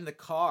 We were in the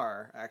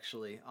car,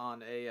 actually,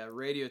 on a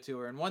radio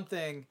tour. And one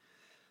thing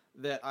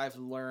that I've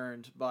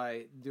learned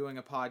by doing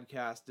a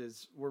podcast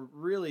is we're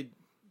really,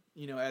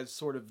 you know, as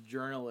sort of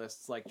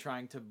journalists, like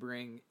trying to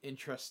bring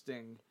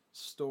interesting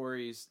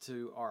stories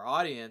to our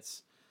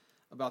audience.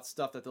 about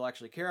stuff that they'll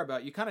actually care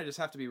about, you kind of just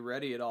have to be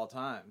ready at all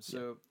times.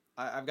 So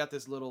I've got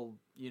this little,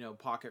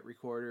 pocket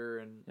recorder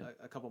and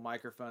a couple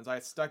microphones. I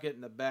stuck it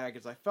in the bag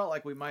because I felt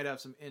like we might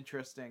have some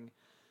interesting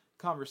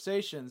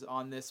conversations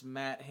on this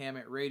Matt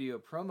Hammett radio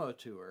promo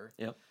tour.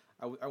 Yep.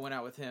 I went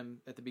out with him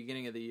at the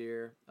beginning of the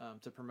year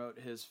to promote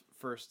his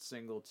first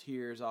single,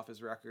 Tears, off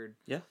his record.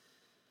 Yeah.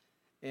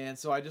 And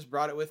so I just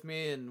brought it with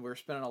me, and we're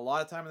spending a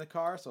lot of time in the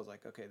car. So I was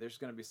like, okay, there's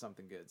going to be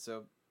something good.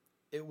 So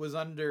it was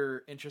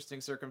under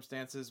interesting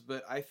circumstances,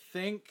 but I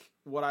think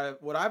what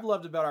I've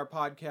loved about our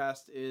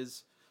podcast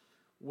is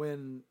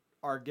when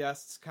our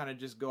guests kind of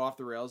just go off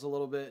the rails a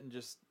little bit and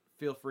just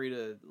feel free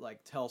to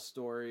tell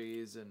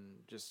stories and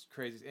just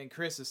crazy. And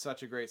Chris is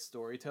such a great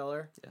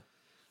storyteller. Yeah.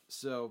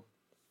 So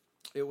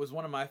it was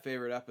one of my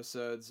favorite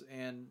episodes,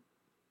 and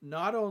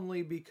not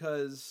only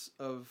because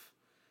of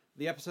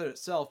the episode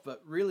itself,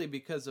 but really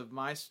because of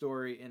my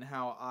story and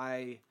how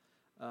I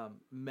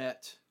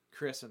met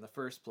Chris in the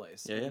first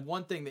place. Yeah. And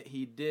one thing that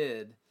he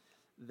did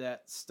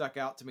that stuck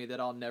out to me that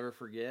I'll never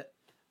forget,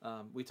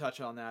 we touch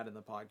on that in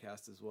the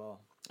podcast as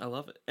well. I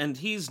love it. And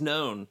he's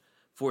known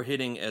for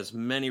hitting as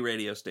many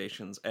radio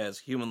stations as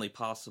humanly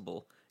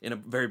possible in a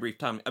very brief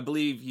time. I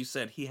believe you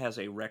said he has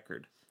a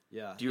record.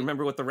 Yeah. Do you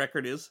remember what the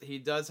record is? He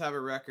does have a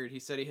record. He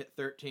said he hit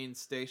 13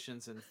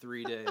 stations in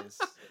 3 days.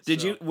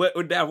 Did you?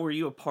 Were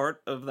you a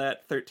part of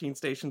that 13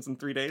 stations in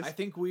 3 days? I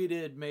think we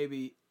did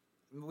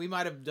we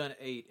might have done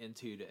 8 in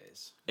 2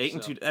 days. 8 in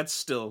 2 days. That's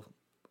still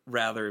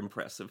rather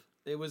impressive.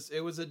 It was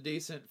a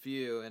decent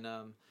few, and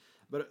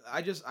but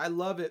I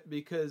love it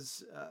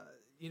because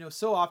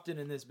so often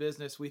in this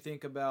business we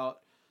think about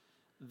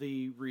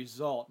the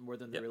result more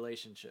than the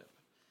relationship.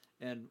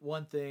 And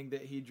one thing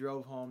that he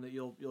drove home that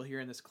you'll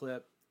hear in this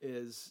clip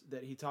is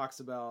that he talks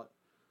about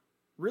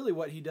really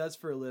what he does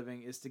for a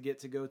living is to get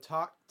to go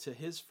talk to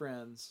his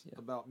friends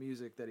about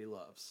music that he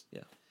loves.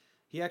 Yeah.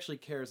 He actually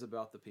cares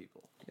about the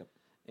people. Yep.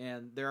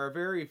 And there are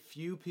very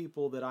few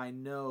people that I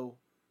know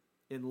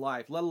in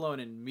life, let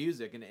alone in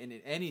music and in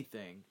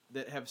anything,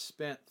 that have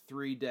spent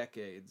 3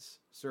 decades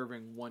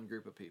serving one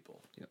group of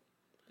people. Yep.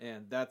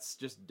 And that's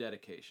just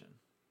dedication.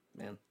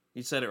 Man,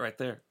 you said it right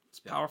there.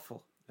 It's powerful.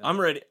 Yeah. I'm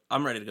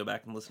ready to go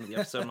back and listen to the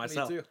episode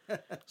myself. Me too.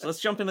 So let's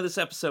jump into this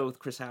episode with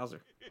Chris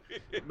Hauser.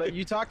 But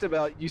you talked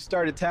about you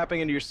started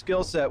tapping into your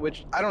skill set,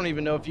 which I don't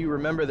even know if you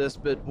remember this,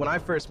 but when I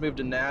first moved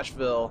to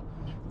Nashville,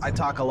 I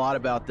talk a lot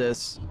about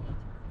this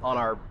on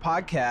our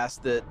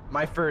podcast, that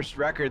my first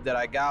record that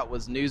I got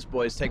was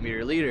Newsboys Take Me to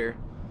Your Leader.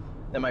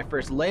 Then my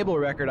first label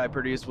record I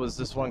produced was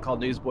this one called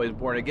Newsboys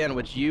Born Again,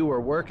 which you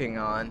were working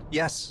on.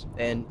 Yes.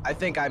 And I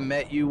think I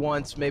met you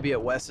once, maybe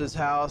at Wes's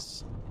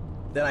house.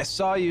 Then I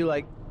saw you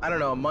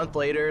a month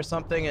later or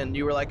something, and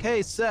you were like,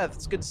 hey, Seth,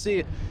 it's good to see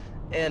you.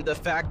 And the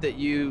fact that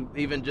you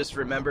even just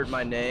remembered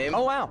my name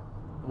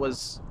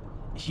was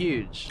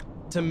huge.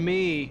 To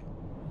me,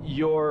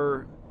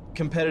 your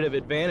competitive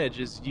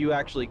advantage is you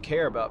actually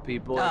care about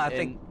people,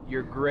 and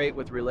you're great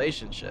with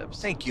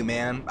relationships. Thank you,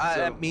 man.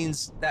 That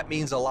means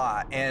a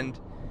lot. And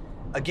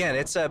again,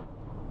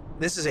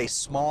 this is a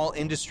small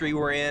industry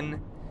we're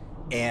in,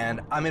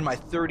 and I'm in my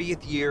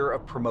 30th year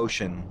of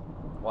promotion.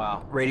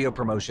 Wow. Radio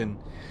promotion.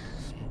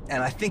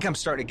 And I think I'm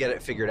starting to get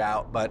it figured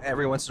out, but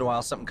every once in a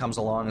while something comes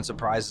along and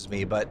surprises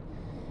me. But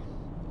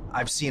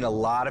I've seen a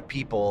lot of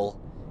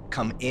people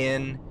come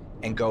in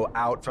and go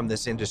out from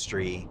this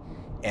industry.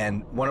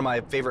 And one of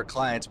my favorite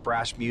clients,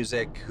 Brash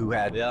Music, who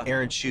had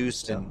Aaron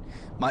Schust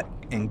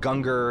and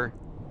Gunger,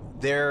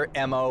 their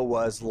MO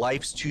was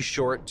life's too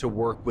short to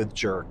work with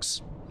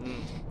jerks.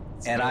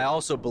 And I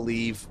also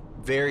believe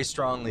very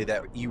strongly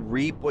that you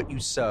reap what you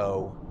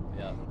sow.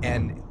 Yeah.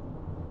 And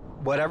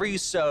whatever you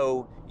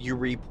sow, you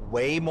reap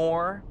way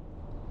more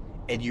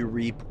and you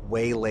reap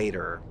way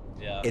later.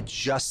 Yeah. It's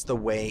just the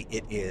way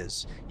it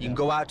is. You can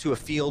go out to a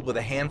field with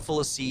a handful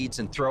of seeds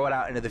and throw it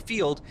out into the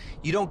field.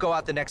 You don't go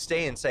out the next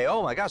day and say,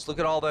 oh my gosh, look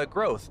at all the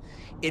growth.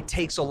 It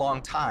takes a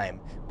long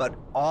time, but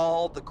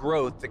all the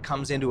growth that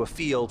comes into a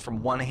field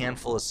from one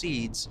handful of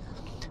seeds.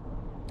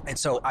 And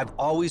so I've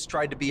always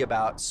tried to be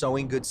about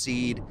sowing good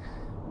seed,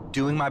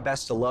 doing my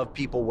best to love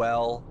people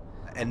well,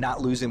 and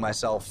not losing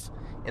myself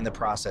in the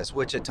process,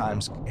 which at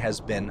times has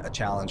been a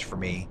challenge for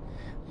me.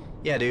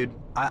 Yeah, dude,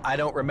 I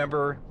don't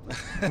remember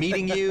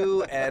meeting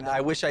you, and I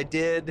wish I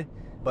did,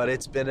 but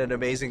it's been an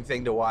amazing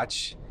thing to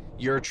watch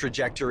your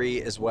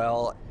trajectory as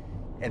well,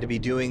 and to be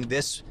doing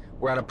this.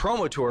 We're on a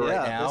promo tour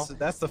right now.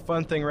 That's the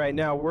fun thing right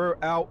now. We're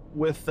out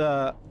with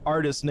an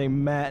artist named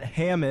Matt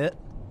Hammett.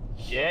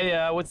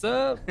 Yeah, what's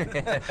up?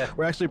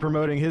 We're actually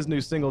promoting his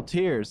new single,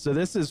 Tears. So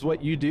this is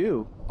what you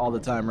do all the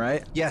time,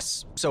 right?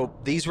 Yes. So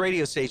these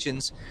radio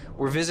stations,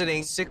 we're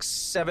visiting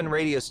 6-7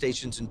 radio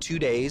stations in 2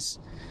 days.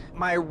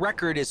 My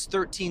record is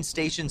 13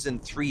 stations in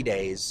 3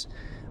 days.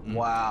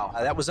 Wow.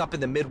 That was up in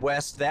the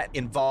Midwest. That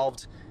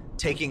involved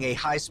taking a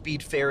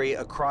high-speed ferry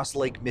across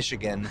Lake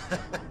Michigan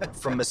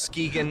from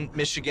Muskegon,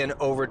 Michigan,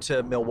 over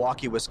to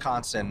Milwaukee,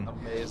 Wisconsin.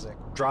 Amazing.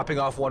 Dropping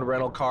off one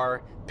rental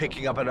car,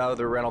 picking up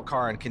another rental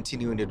car, and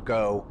continuing to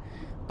go.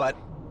 But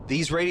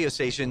these radio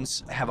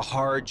stations have a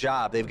hard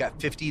job. They've got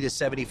 50 to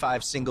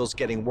 75 singles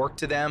getting work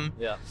to them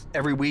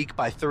every week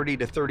by 30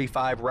 to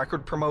 35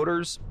 record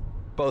promoters,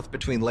 both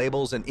between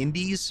labels and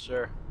indies.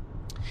 Sure.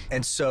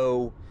 And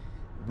so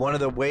one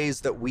of the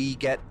ways that we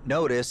get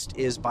noticed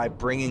is by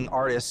bringing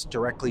artists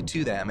directly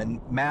to them.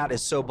 And Matt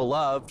is so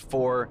beloved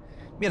for,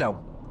 you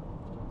know,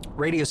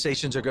 radio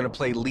stations are going to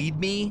play Lead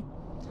Me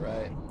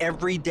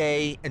every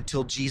day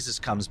until Jesus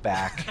comes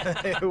back.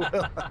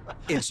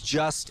 It's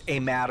just a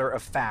matter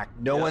of fact.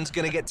 No one's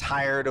going to get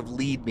tired of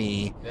Lead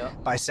Me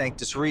by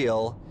Sanctus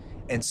Real.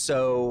 And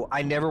so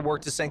I never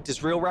worked a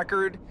Sanctus Real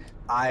record.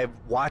 I've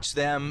watched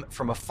them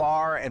from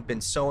afar and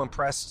been so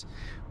impressed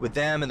with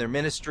them and their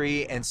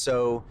ministry. And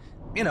so,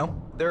 you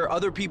know, there are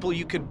other people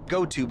you could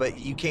go to, but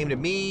you came to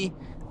me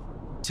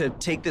to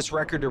take this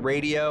record to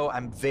radio.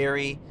 I'm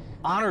very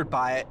honored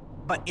by it.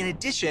 But in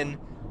addition,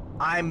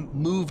 I'm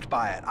moved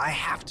by it. I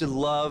have to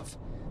love,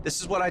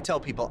 this is what I tell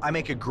people. I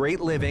make a great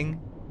living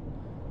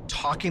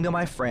talking to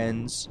my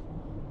friends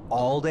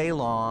all day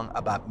long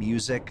about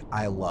music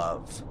I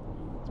love.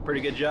 It's a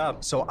pretty good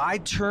job. So I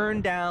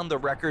turn down the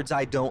records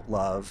I don't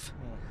love.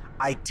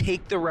 I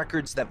take the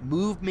records that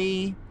move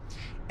me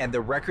and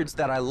the records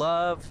that I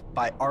love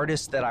by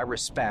artists that I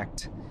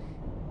respect.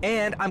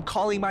 And I'm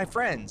calling my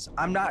friends.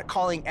 I'm not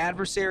calling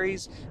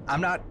adversaries. I'm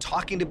not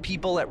talking to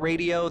people at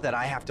radio that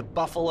I have to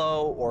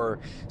buffalo or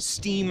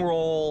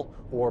steamroll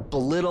or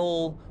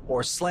belittle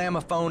or slam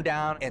a phone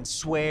down and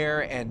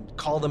swear and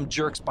call them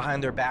jerks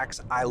behind their backs.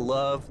 I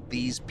love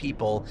these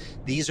people.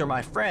 These are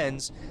my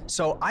friends.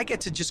 So I get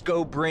to just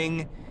go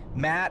bring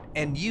Matt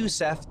and you,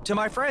 Seth, to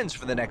my friends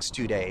for the next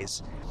 2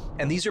 days.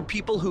 And these are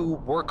people who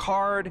work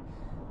hard,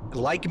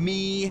 like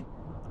me,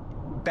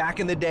 back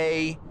in the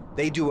day.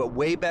 They do it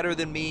way better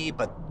than me,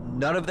 but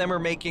none of them are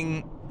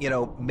making, you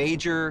know,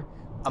 major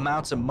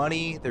amounts of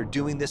money. They're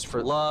doing this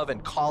for love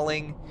and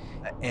calling,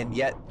 and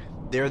yet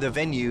they're the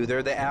venue,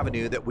 they're the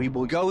avenue that we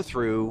will go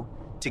through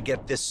to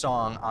get this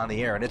song on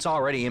the air. And it's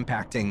already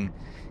impacting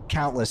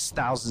countless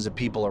thousands of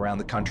people around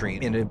the country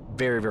in a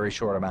very, very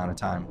short amount of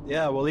time.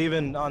 Yeah, well,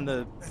 even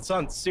it's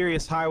on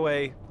Sirius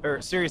Highway, or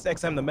Sirius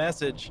XM The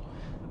Message,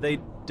 they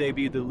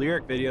debuted the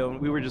lyric video, and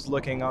we were just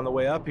looking on the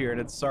way up here,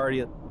 and it's already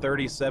at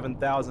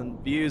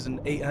 37,000 views and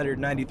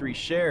 893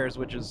 shares,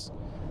 which is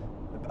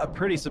a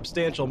pretty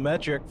substantial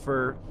metric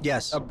for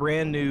a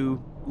brand new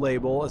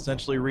label,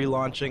 essentially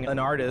relaunching an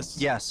artist.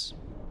 Yes.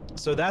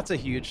 So that's a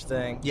huge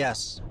thing.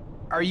 Yes.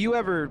 Are you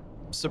ever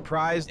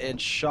surprised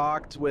and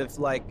shocked with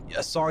like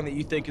a song that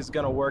you think is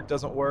going to work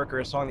doesn't work, or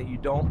a song that you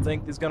don't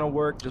think is going to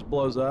work just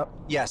blows up?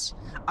 Yes.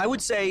 I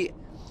would say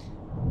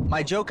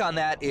my joke on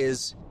that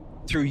is,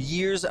 through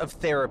years of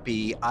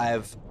therapy,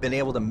 I've been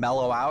able to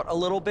mellow out a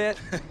little bit,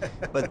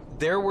 but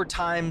there were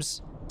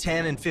times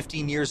 10 and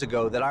 15 years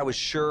ago that I was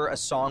sure a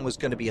song was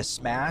going to be a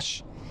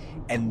smash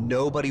and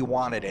nobody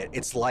wanted it.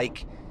 It's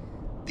like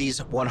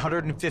these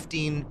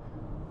 115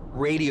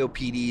 radio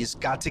PDs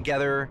got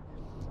together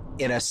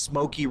in a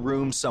smoky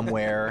room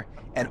somewhere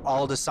and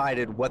all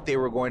decided what they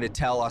were going to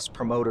tell us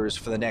promoters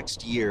for the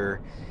next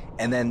year.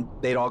 And then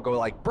they'd all go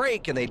like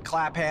break, and they'd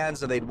clap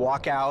hands and they'd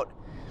walk out.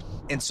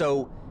 And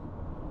so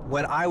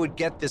when I would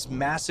get this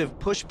massive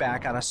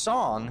pushback on a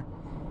song,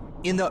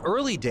 in the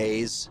early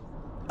days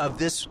of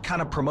this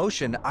kind of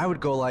promotion, I would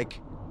go like,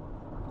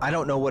 I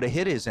don't know what a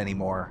hit is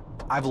anymore.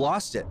 I've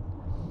lost it.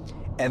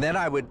 And then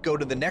I would go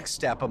to the next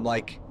step. I'm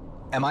like,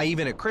 am I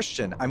even a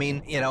Christian? I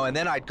mean, you know, and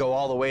then I'd go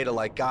all the way to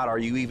like, God, are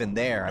you even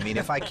there? I mean,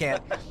 if I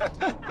can't.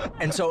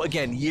 And so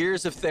again,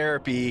 years of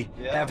therapy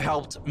have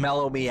helped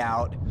mellow me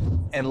out,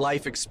 and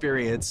life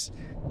experience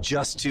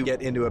just to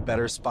get into a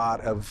better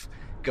spot of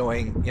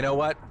going, you know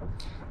what?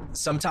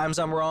 Sometimes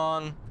I'm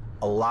wrong,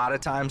 a lot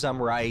of times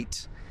I'm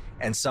right,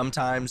 and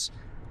sometimes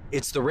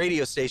it's the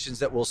radio stations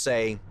that will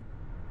say,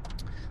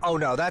 oh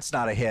no, that's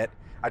not a hit.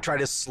 I try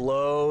to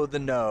slow the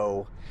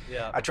no.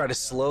 I try to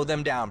slow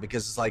them down,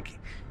 because it's like,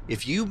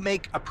 if you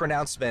make a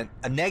pronouncement,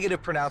 a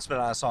negative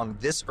pronouncement on a song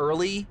this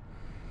early,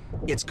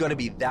 it's going to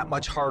be that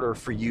much harder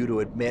for you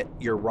to admit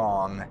you're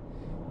wrong.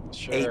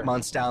 8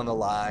 months down the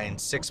line,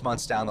 6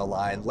 months down the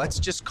line. Let's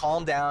just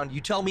calm down.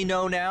 You tell me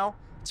no now,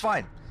 it's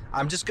fine.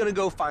 I'm just going to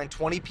go find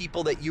 20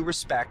 people that you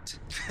respect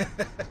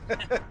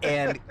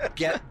and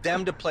get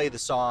them to play the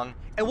song,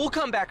 and we'll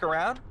come back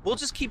around. We'll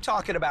just keep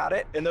talking about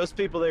it. And those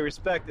people they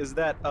respect, is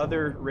that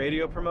other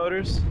radio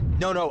promoters?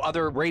 No,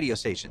 other radio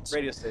stations.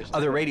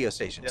 Other radio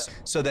stations. Yeah.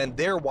 So then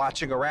they're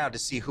watching around to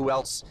see who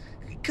else,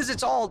 because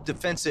it's all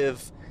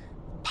defensive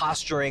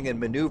posturing and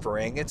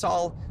maneuvering. It's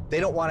all, they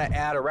don't want to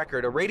add a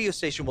record. A radio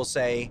station will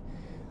say,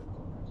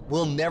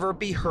 we'll never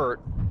be hurt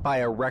by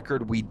a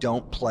record we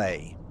don't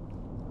play.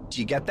 Do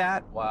you get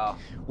that? Wow.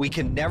 We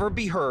can never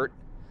be hurt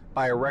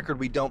by a record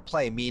we don't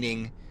play,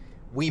 meaning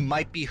we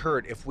might be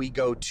hurt if we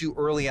go too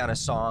early on a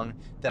song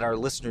that our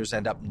listeners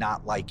end up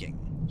not liking.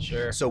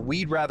 Sure. So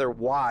we'd rather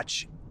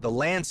watch the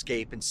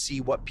landscape and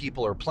see what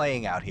people are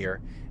playing out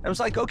here. And I was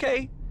like,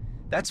 okay,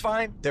 that's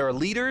fine. There are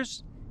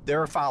leaders, there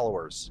are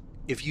followers.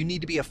 If you need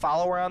to be a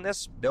follower on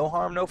this, no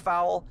harm, no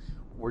foul.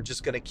 We're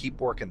just going to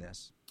keep working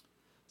this.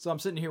 So I'm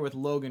sitting here with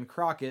Logan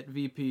Crockett,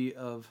 VP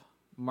of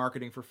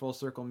Marketing for Full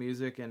Circle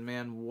Music, and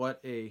man, what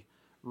a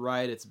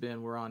ride it's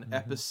been. We're on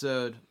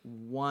episode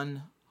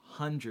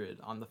 100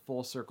 on the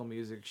Full Circle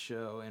Music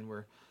Show, and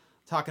we're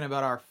talking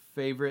about our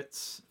favorite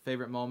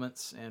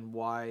moments and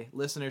why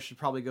listeners should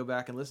probably go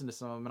back and listen to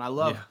some of them. And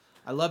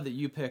I love that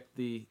you picked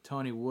the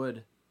Tony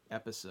Wood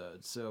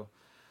episode. So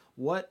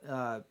what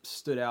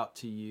stood out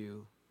to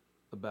you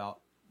about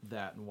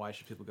that, and why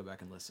should people go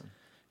back and listen?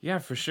 Yeah,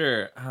 for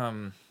sure.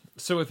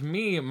 So with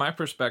me, my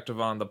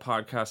perspective on the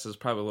podcast is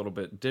probably a little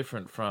bit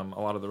different from a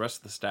lot of the rest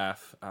of the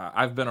staff.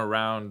 I've been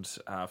around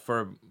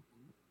for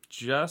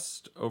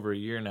just over a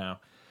year now,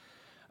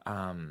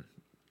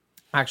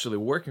 actually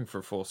working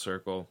for Full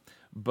Circle.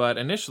 But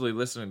initially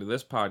listening to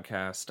this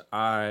podcast,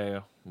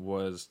 I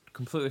was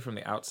completely from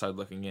the outside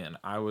looking in.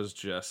 I was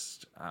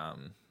just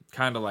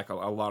kind of like a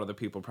lot of the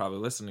people probably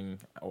listening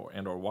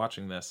or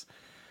watching this,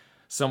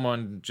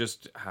 someone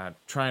just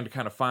trying to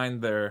kind of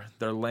find their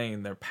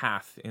lane, their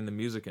path in the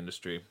music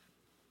industry.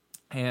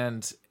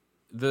 And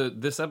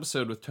this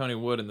episode with Tony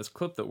Wood and this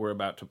clip that we're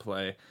about to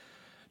play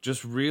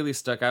just really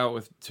stuck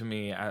out to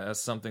me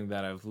as something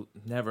that I've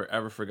never,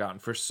 ever forgotten.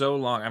 For so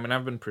long, I mean,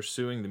 I've been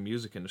pursuing the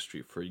music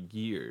industry for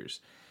years,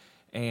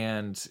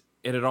 and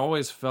it had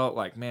always felt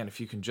like, man, if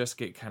you can just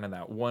get kind of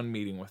that one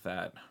meeting with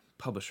that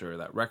publisher,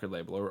 that record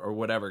label, or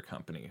whatever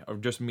company, or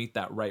just meet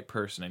that right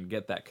person and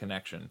get that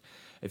connection.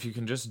 If you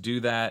can just do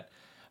that,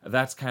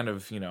 that's kind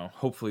of,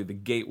 hopefully the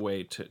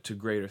gateway to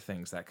greater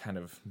things, that kind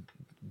of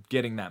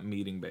getting that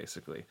meeting,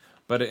 basically.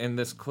 But in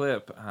this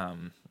clip,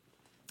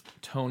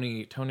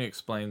 Tony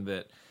explained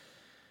that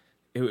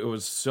it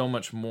was so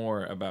much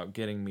more about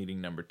getting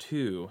meeting number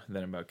 2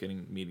 than about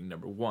getting meeting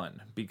number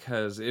 1,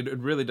 because it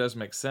really does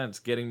make sense.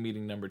 Getting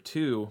meeting number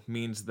 2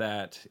 means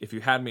that if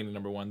you had meeting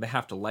number 1, they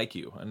have to like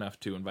you enough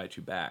to invite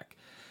you back.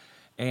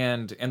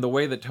 And the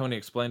way that Tony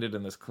explained it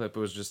in this clip,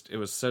 it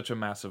was such a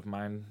massive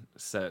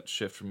mindset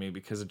shift for me,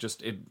 because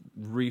it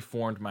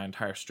reformed my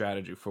entire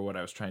strategy for what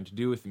I was trying to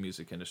do with the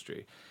music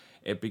industry.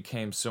 It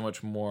became so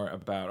much more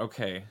about,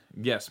 okay,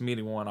 yes,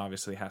 meeting 1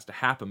 obviously has to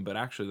happen, but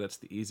actually that's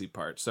the easy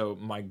part. So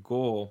my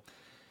goal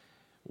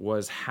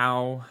was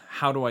how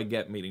do I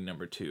get meeting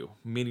number 2?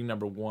 Meeting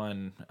number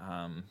 1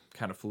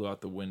 kind of flew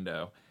out the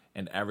window,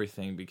 and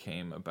everything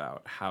became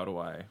about how do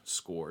I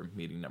score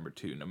meeting number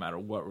 2, no matter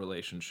what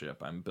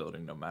relationship I'm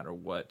building, no matter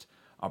what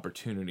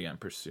opportunity I'm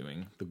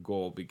pursuing. The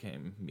goal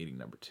became meeting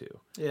number 2.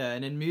 Yeah,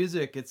 and in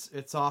music,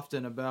 it's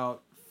often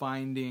about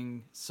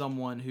finding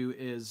someone who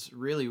is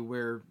really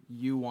where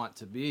you want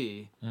to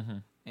be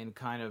and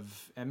kind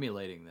of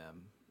emulating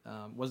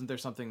them. Wasn't there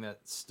something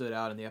that stood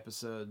out in the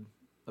episode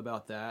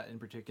about that in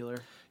particular?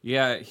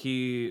 Yeah,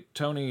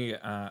 Tony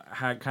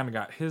had kind of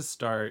got his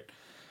start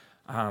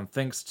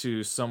thanks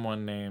to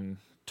someone named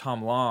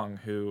Tom Long,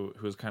 who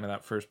was kind of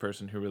that first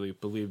person who really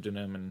believed in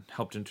him and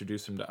helped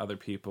introduce him to other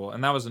people.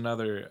 And that was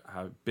another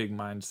big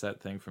mindset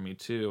thing for me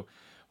too,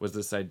 was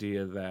this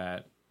idea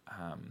that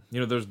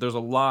there's a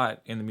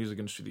lot in the music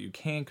industry that you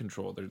can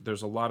control.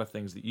 There's a lot of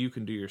things that you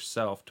can do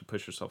yourself to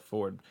push yourself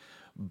forward,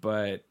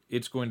 but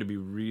it's going to be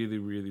really,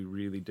 really,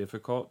 really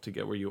difficult to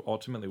get where you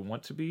ultimately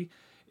want to be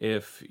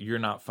if you're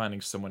not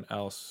finding someone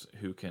else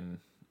who can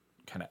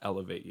kind of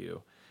elevate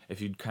you.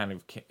 If you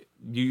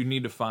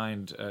need to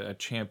find a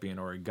champion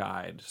or a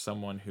guide,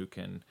 someone who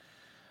can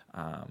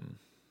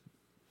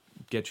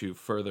get you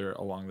further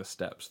along the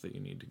steps that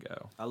you need to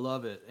go. I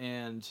love it.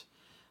 And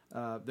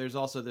there's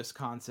also this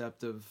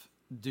concept of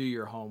do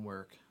your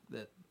homework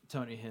that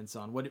Tony hints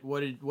on.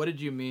 What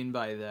did you mean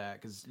by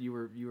that? Because you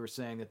were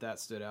saying that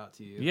stood out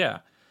to you. Yeah.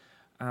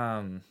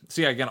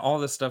 So yeah, again, all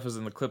this stuff is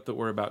in the clip that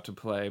we're about to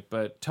play.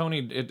 But Tony,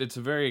 it's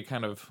a very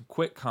kind of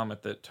quick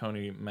comment that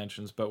Tony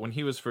mentions. But when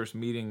he was first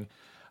meeting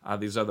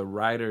these other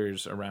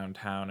writers around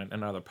town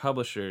and other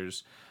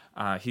publishers,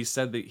 he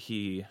said that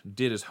he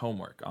did his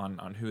homework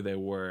on who they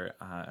were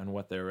and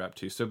what they were up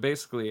to. So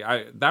basically,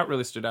 that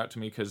really stood out to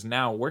me, because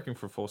now working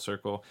for Full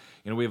Circle,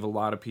 we have a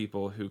lot of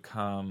people who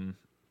come,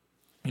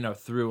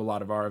 through a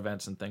lot of our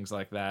events and things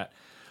like that.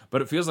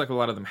 But it feels like a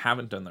lot of them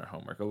haven't done their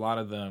homework. A lot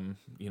of them,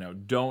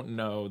 don't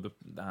know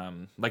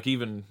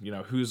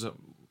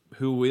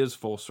who is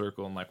Full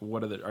Circle, and like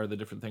what are the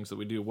different things that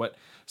we do, what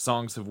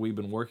songs have we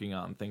been working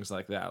on, things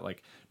like that.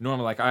 Like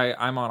normally, like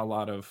I'm on a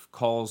lot of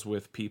calls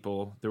with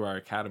people through our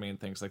academy and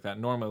things like that.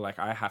 Normally, like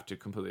I have to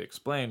completely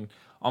explain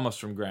almost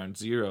from ground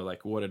zero,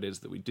 like what it is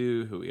that we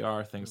do, who we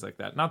are, things like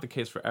that. Not the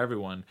case for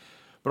everyone,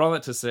 but all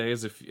that to say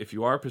is if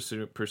you are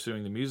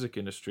pursuing the music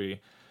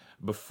industry,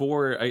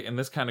 and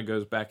this kind of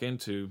goes back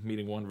into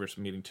meeting 1 versus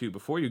meeting 2.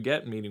 Before you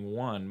get meeting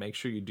 1, make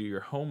sure you do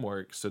your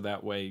homework, so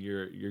that way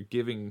you're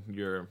giving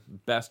your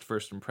best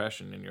first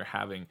impression and you're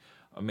having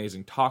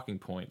amazing talking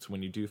points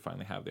when you do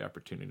finally have the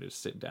opportunity to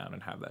sit down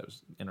and have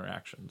those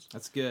interactions.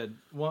 That's good.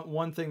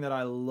 One thing that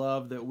I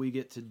love that we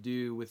get to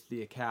do with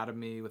the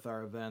academy, with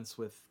our events,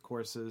 with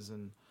courses,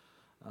 and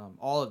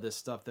all of this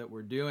stuff that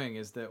we're doing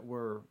is that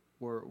we're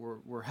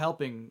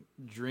helping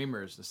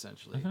dreamers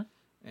essentially,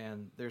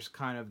 and there's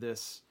kind of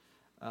this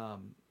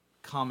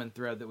common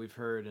thread that we've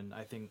heard, and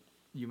I think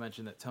you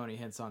mentioned that Tony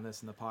hints on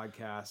this in the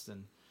podcast,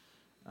 and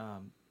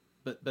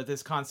but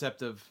this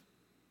concept of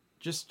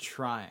just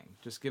trying,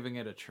 just giving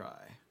it a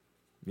try.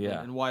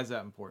 Yeah. And why is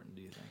that important,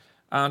 do you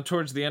think?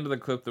 Towards the end of the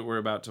clip that we're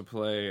about to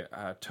play,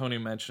 Tony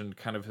mentioned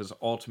kind of his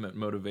ultimate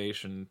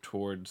motivation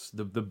towards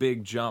the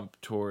big jump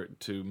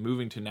to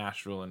moving to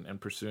Nashville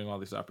and pursuing all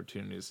these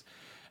opportunities.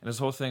 And his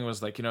whole thing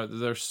was like,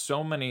 there's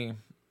so many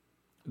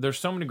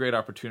great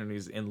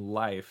opportunities in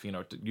life.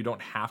 You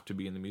don't have to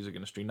be in the music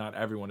industry. Not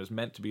everyone is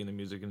meant to be in the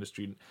music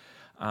industry.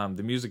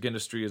 The music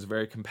industry is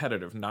very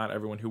competitive. Not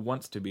everyone who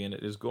wants to be in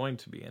it is going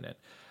to be in it.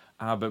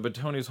 But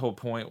Tony's whole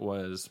point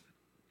was,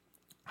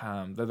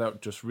 that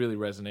just really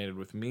resonated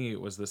with me,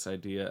 was this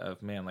idea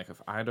of, man, like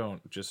if I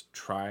don't just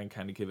try and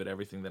kind of give it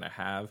everything that I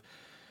have,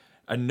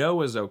 a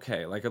no is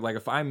okay. Like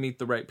if I meet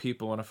the right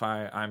people and if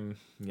I'm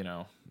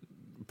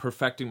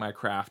perfecting my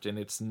craft and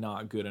it's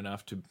not good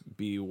enough to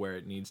be where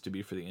it needs to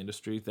be for the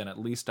industry, then at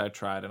least I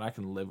tried and I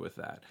can live with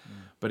that.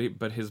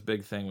 But his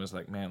big thing was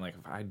like, man, like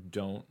if I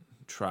don't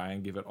try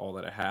and give it all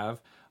that I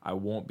have, I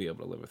won't be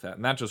able to live with that.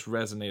 And that just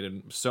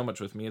resonated so much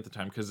with me at the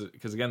time,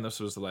 because again, this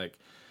was like,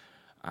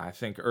 I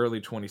think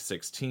early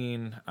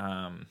 2016.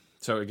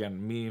 So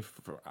again,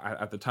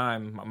 at the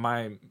time,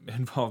 my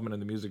involvement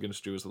in the music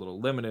industry was a little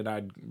limited.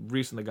 I'd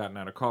recently gotten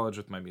out of college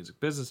with my music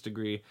business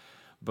degree,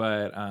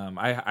 but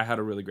I had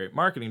a really great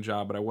marketing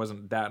job, but I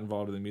wasn't that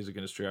involved in the music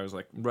industry. I was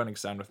like running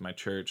sound with my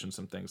church and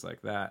some things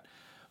like that.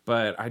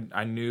 But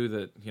I knew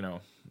that,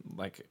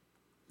 like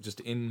just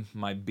in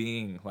my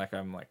being, like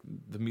I'm like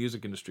the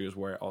music industry is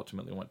where I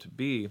ultimately want to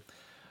be.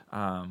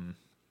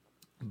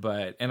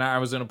 And I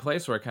was in a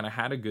place where I kind of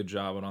had a good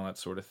job and all that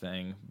sort of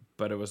thing,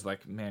 but it was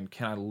like, man,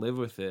 can I live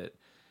with it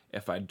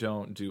if I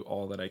don't do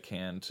all that I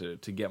can to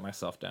get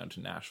myself down to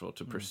Nashville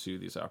to pursue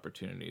these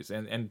opportunities?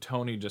 And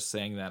Tony just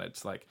saying that,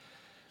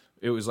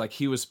 it was like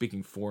he was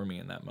speaking for me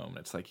in that moment.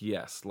 It's like,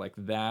 yes, like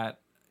that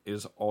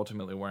is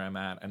ultimately where I'm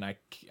at. And I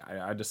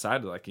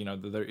decided, like,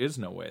 that there is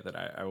no way that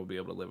I will be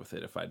able to live with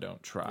it if I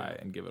don't try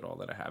and give it all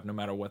that I have, no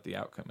matter what the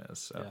outcome is.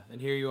 So. Yeah,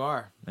 and here you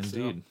are.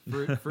 Indeed.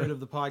 So, fruit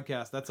of the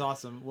podcast. That's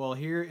awesome. Well,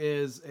 here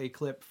is a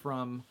clip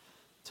from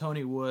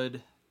Tony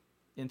Wood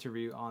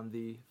interview on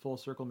the Full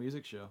Circle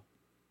Music Show.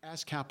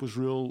 ASCAP was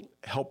real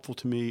helpful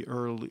to me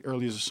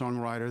early as a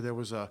songwriter. There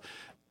was a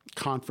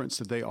conference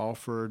that they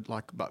offered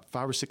like about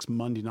 5 or 6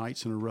 Monday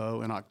nights in a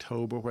row in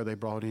October, where they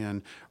brought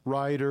in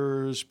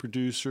writers,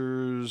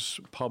 producers,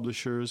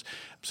 publishers,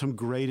 some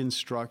great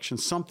instruction,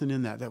 something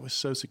in that was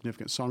so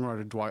significant.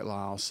 Songwriter Dwight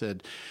Lyle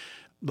said,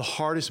 the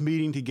hardest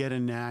meeting to get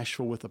in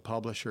Nashville with a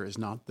publisher is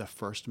not the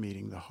first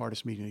meeting. The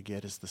hardest meeting to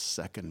get is the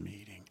second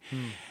meeting.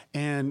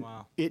 And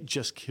it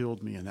just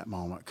killed me in that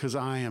moment, because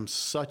I am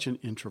such an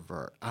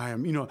introvert. I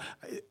am,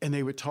 and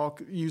they would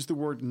use the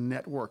word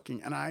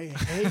networking, and I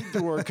hate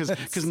the word because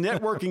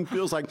networking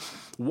feels like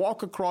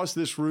walk across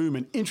this room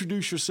and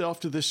introduce yourself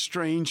to this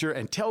stranger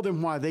and tell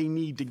them why they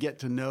need to get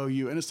to know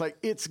you. And it's like,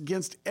 it's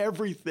against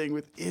everything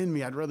within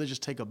me. I'd rather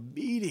just take a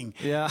meeting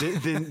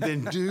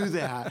than do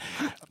that.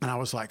 And I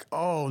was like,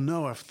 oh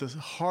no, if the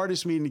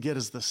hardest meeting to get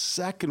is the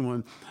second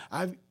one,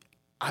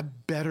 I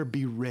better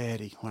be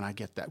ready when I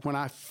get that. When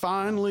I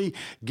finally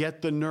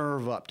get the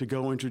nerve up to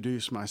go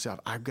introduce myself,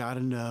 I've got to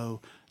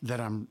know that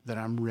I'm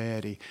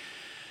ready.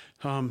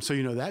 So,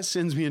 that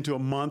sends me into a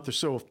month or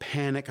so of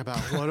panic about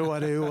what do I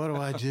do? What do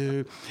I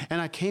do?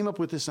 And I came up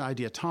with this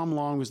idea. Tom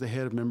Long was the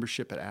head of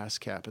membership at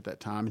ASCAP at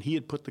that time, and he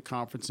had put the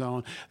conference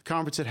on. The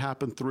conference had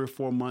happened 3 or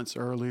 4 months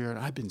earlier, and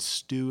I'd been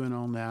stewing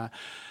on that.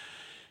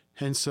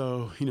 And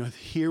so,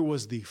 here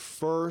was the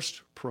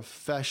first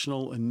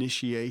professional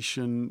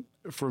initiation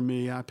for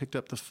me. I picked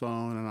up the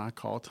phone and I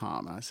called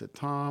Tom. I said,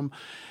 Tom,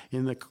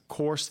 in the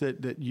course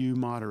that you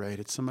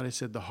moderated, somebody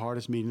said the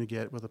hardest meeting to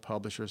get with a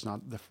publisher is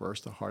not the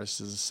first, the hardest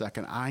is the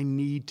second. I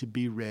need to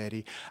be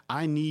ready.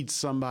 I need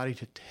somebody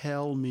to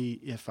tell me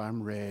if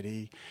I'm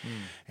ready.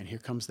 And here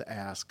comes the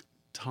ask,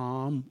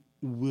 Tom,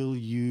 will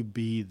you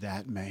be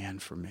that man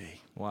for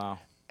me? Wow.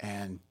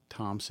 And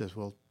Tom says,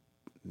 well,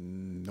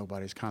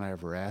 nobody's kind of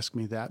ever asked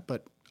me that,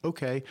 but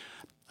okay,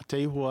 I'll tell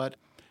you what,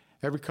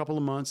 every couple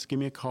of months, give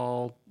me a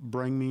call,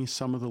 bring me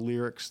some of the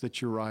lyrics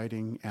that you're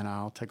writing, and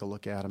I'll take a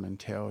look at them and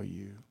tell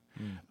you.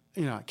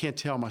 I can't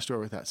tell my story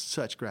without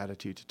such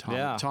gratitude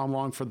to Tom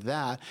Long for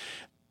that.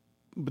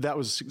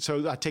 But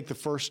so I take the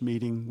first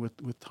meeting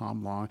with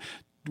Tom Long,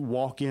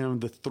 walk in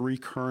the 3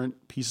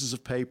 current pieces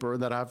of paper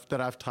that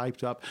I've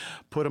typed up,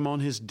 put them on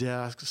his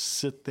desk,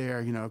 sit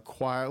there,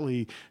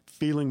 quietly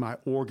feeling my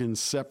organs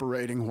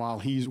separating while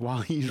he's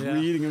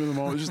reading them in the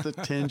moment, just the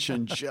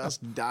tension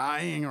just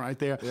dying right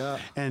there. Yeah.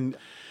 And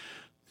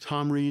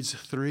Tom reads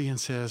 3 and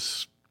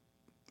says,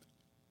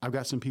 I've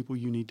got some people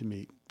you need to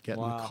meet. Get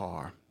in the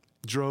car.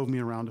 Drove me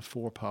around to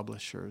 4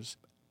 publishers.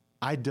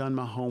 I'd done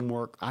my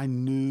homework. I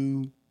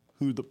knew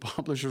who the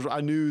publishers were.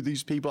 I knew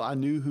these people. I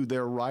knew who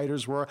their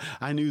writers were.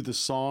 I knew the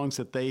songs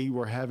that they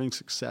were having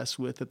success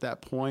with at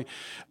that point.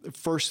 The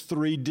first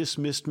 3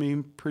 dismissed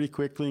me pretty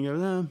quickly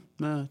and go,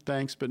 no,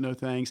 thanks, but no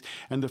thanks.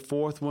 And the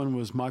 4th one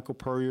was Michael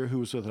Purrier, who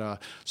was with a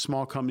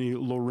small company,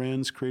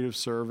 Lorenz Creative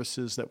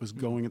Services, that was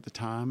going at the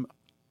time.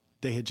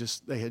 They had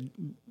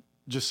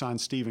just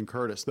signed Stephen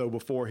Curtis, though,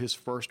 before his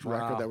first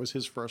record. That was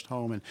his first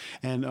home.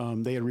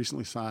 And they had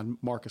recently signed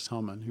Marcus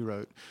Hummon, who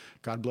wrote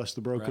God Bless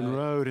the Broken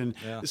Road. And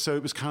so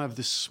it was kind of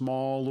this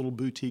small little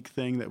boutique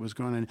thing that was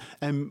going on.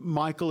 And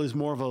Michael is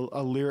more of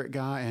a lyric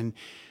guy.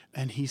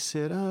 And he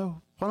said,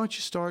 oh, why don't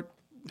you start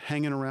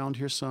hanging around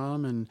here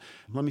some, and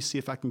let me see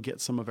if I can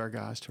get some of our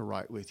guys to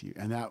write with you.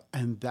 And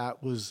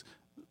that was,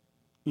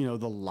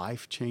 the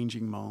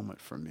life-changing moment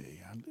for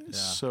me. I'm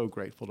so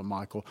grateful to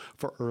Michael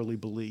for early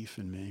belief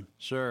in me.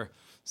 Sure.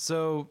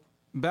 So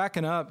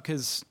backing up,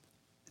 because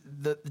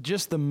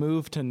just the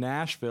move to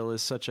Nashville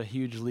is such a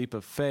huge leap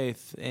of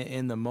faith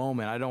in the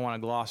moment. I don't want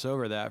to gloss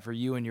over that for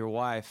you and your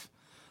wife.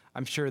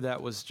 I'm sure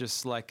that was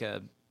just like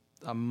a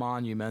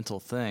monumental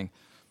thing.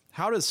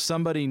 How does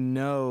somebody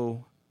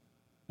know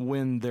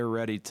when they're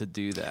ready to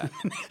do that?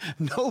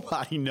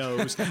 Nobody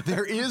knows.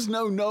 There is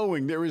no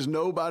knowing. There is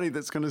nobody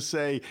that's going to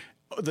say,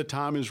 the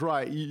time is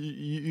right.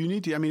 You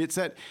need to. I mean, it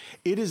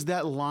is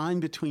that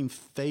line between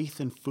faith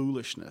and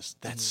foolishness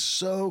that's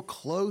so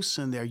close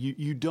in there.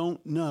 You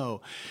don't know.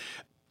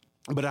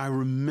 But I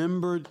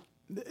remembered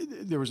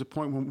there was a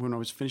point when I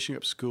was finishing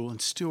up school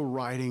and still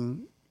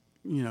writing,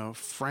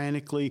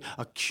 frantically,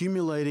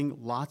 accumulating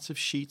lots of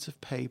sheets of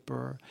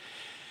paper.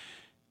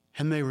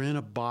 And they were in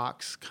a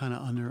box kind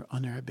of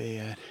under a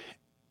bed,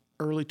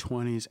 early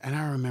 20s. And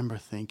I remember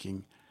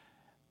thinking,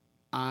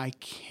 I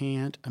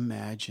can't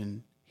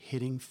imagine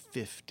hitting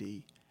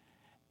 50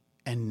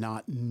 and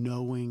not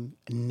knowing,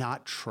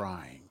 not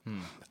trying.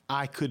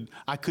 I could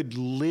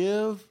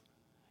live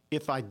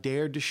if I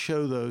dared to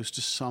show those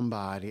to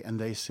somebody and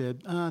they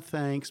said,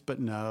 thanks, but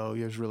no,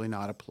 there's really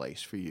not a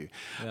place for you.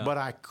 Yeah. But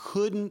I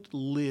couldn't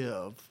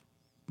live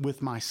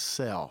with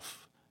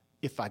myself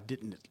if I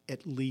didn't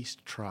at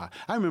least try.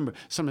 I remember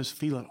sometimes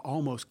feeling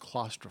almost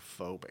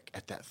claustrophobic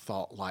at that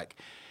thought, like,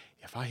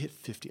 if I hit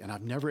 50 and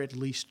I've never at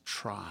least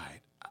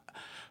tried,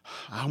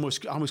 I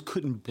almost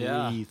couldn't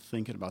breathe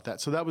thinking about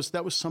that. So that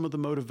was some of the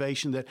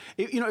motivation that,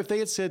 if they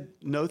had said,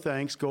 no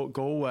thanks, go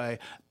away,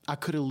 I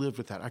could have lived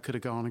with that. I could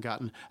have gone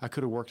and I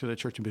could have worked at a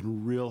church and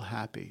been real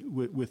happy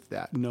with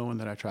that, knowing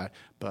that I tried,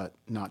 but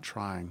not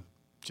trying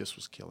just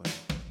was killing me.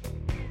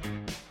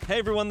 Hey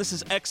everyone, this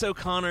is X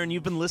O'Connor, and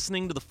you've been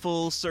listening to the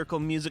Full Circle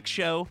Music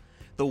Show,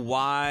 the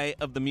why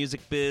of the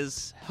music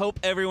biz. Hope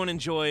everyone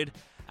enjoyed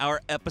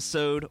our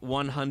episode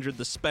 100,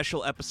 the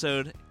special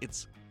episode.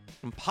 It's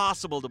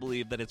impossible to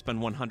believe that it's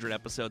been 100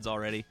 episodes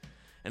already.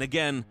 And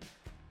again,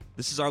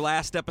 this is our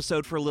last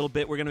episode for a little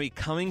bit. We're going to be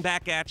coming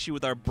back at you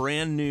with our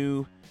brand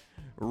new,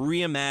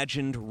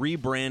 reimagined,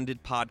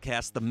 rebranded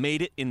podcast, the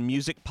Made It in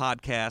Music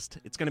podcast.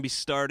 It's going to be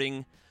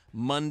starting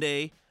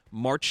Monday,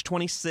 March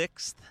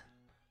 26th.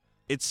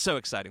 It's so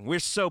exciting. We're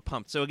so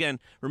pumped. So again,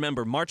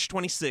 remember, March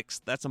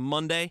 26th, that's a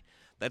Monday.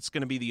 That's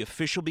going to be the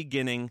official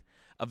beginning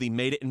of the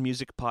Made It in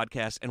Music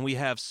podcast. And we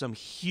have some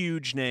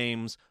huge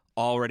names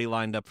already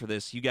lined up for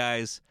this. You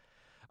guys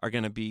are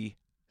going to be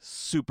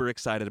super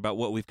excited about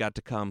what we've got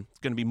to come. It's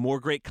going to be more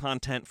great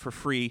content for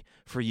free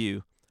for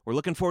you. We're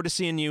looking forward to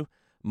seeing you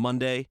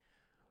Monday,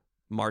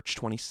 March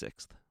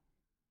 26th.